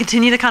we can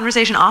continue the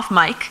conversation off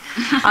mic.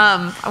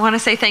 I want to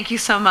say thank you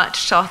so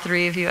much to all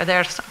three of you.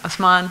 There,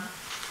 Osman,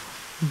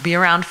 be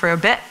around for a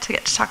bit to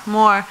get to talk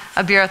more.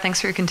 Abira,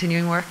 thanks for your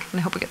continuing work, and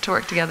I hope we get to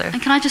work together.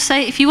 And can I just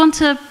say, if you want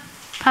to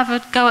have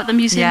a go at the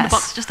museum in the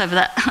box just over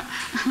there.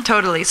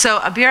 Totally. So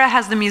Abira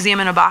has the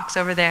museum in a box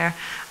over there.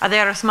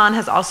 Osman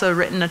has also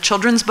written a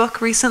children's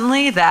book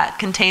recently that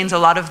contains a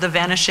lot of the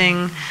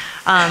vanishing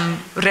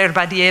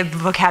Rerbadiye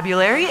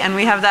vocabulary, and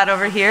we have that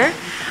over here.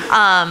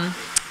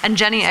 And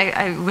Jenny,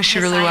 I wish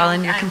you really well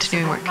in your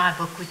continuing work. My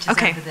book, which is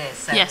over there.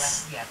 So,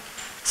 yes.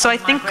 So I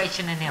think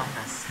migration and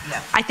illness.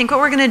 Yeah. I think what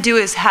we're going to do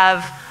is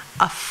have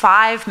a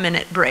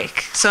 5-minute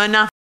break. So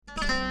enough.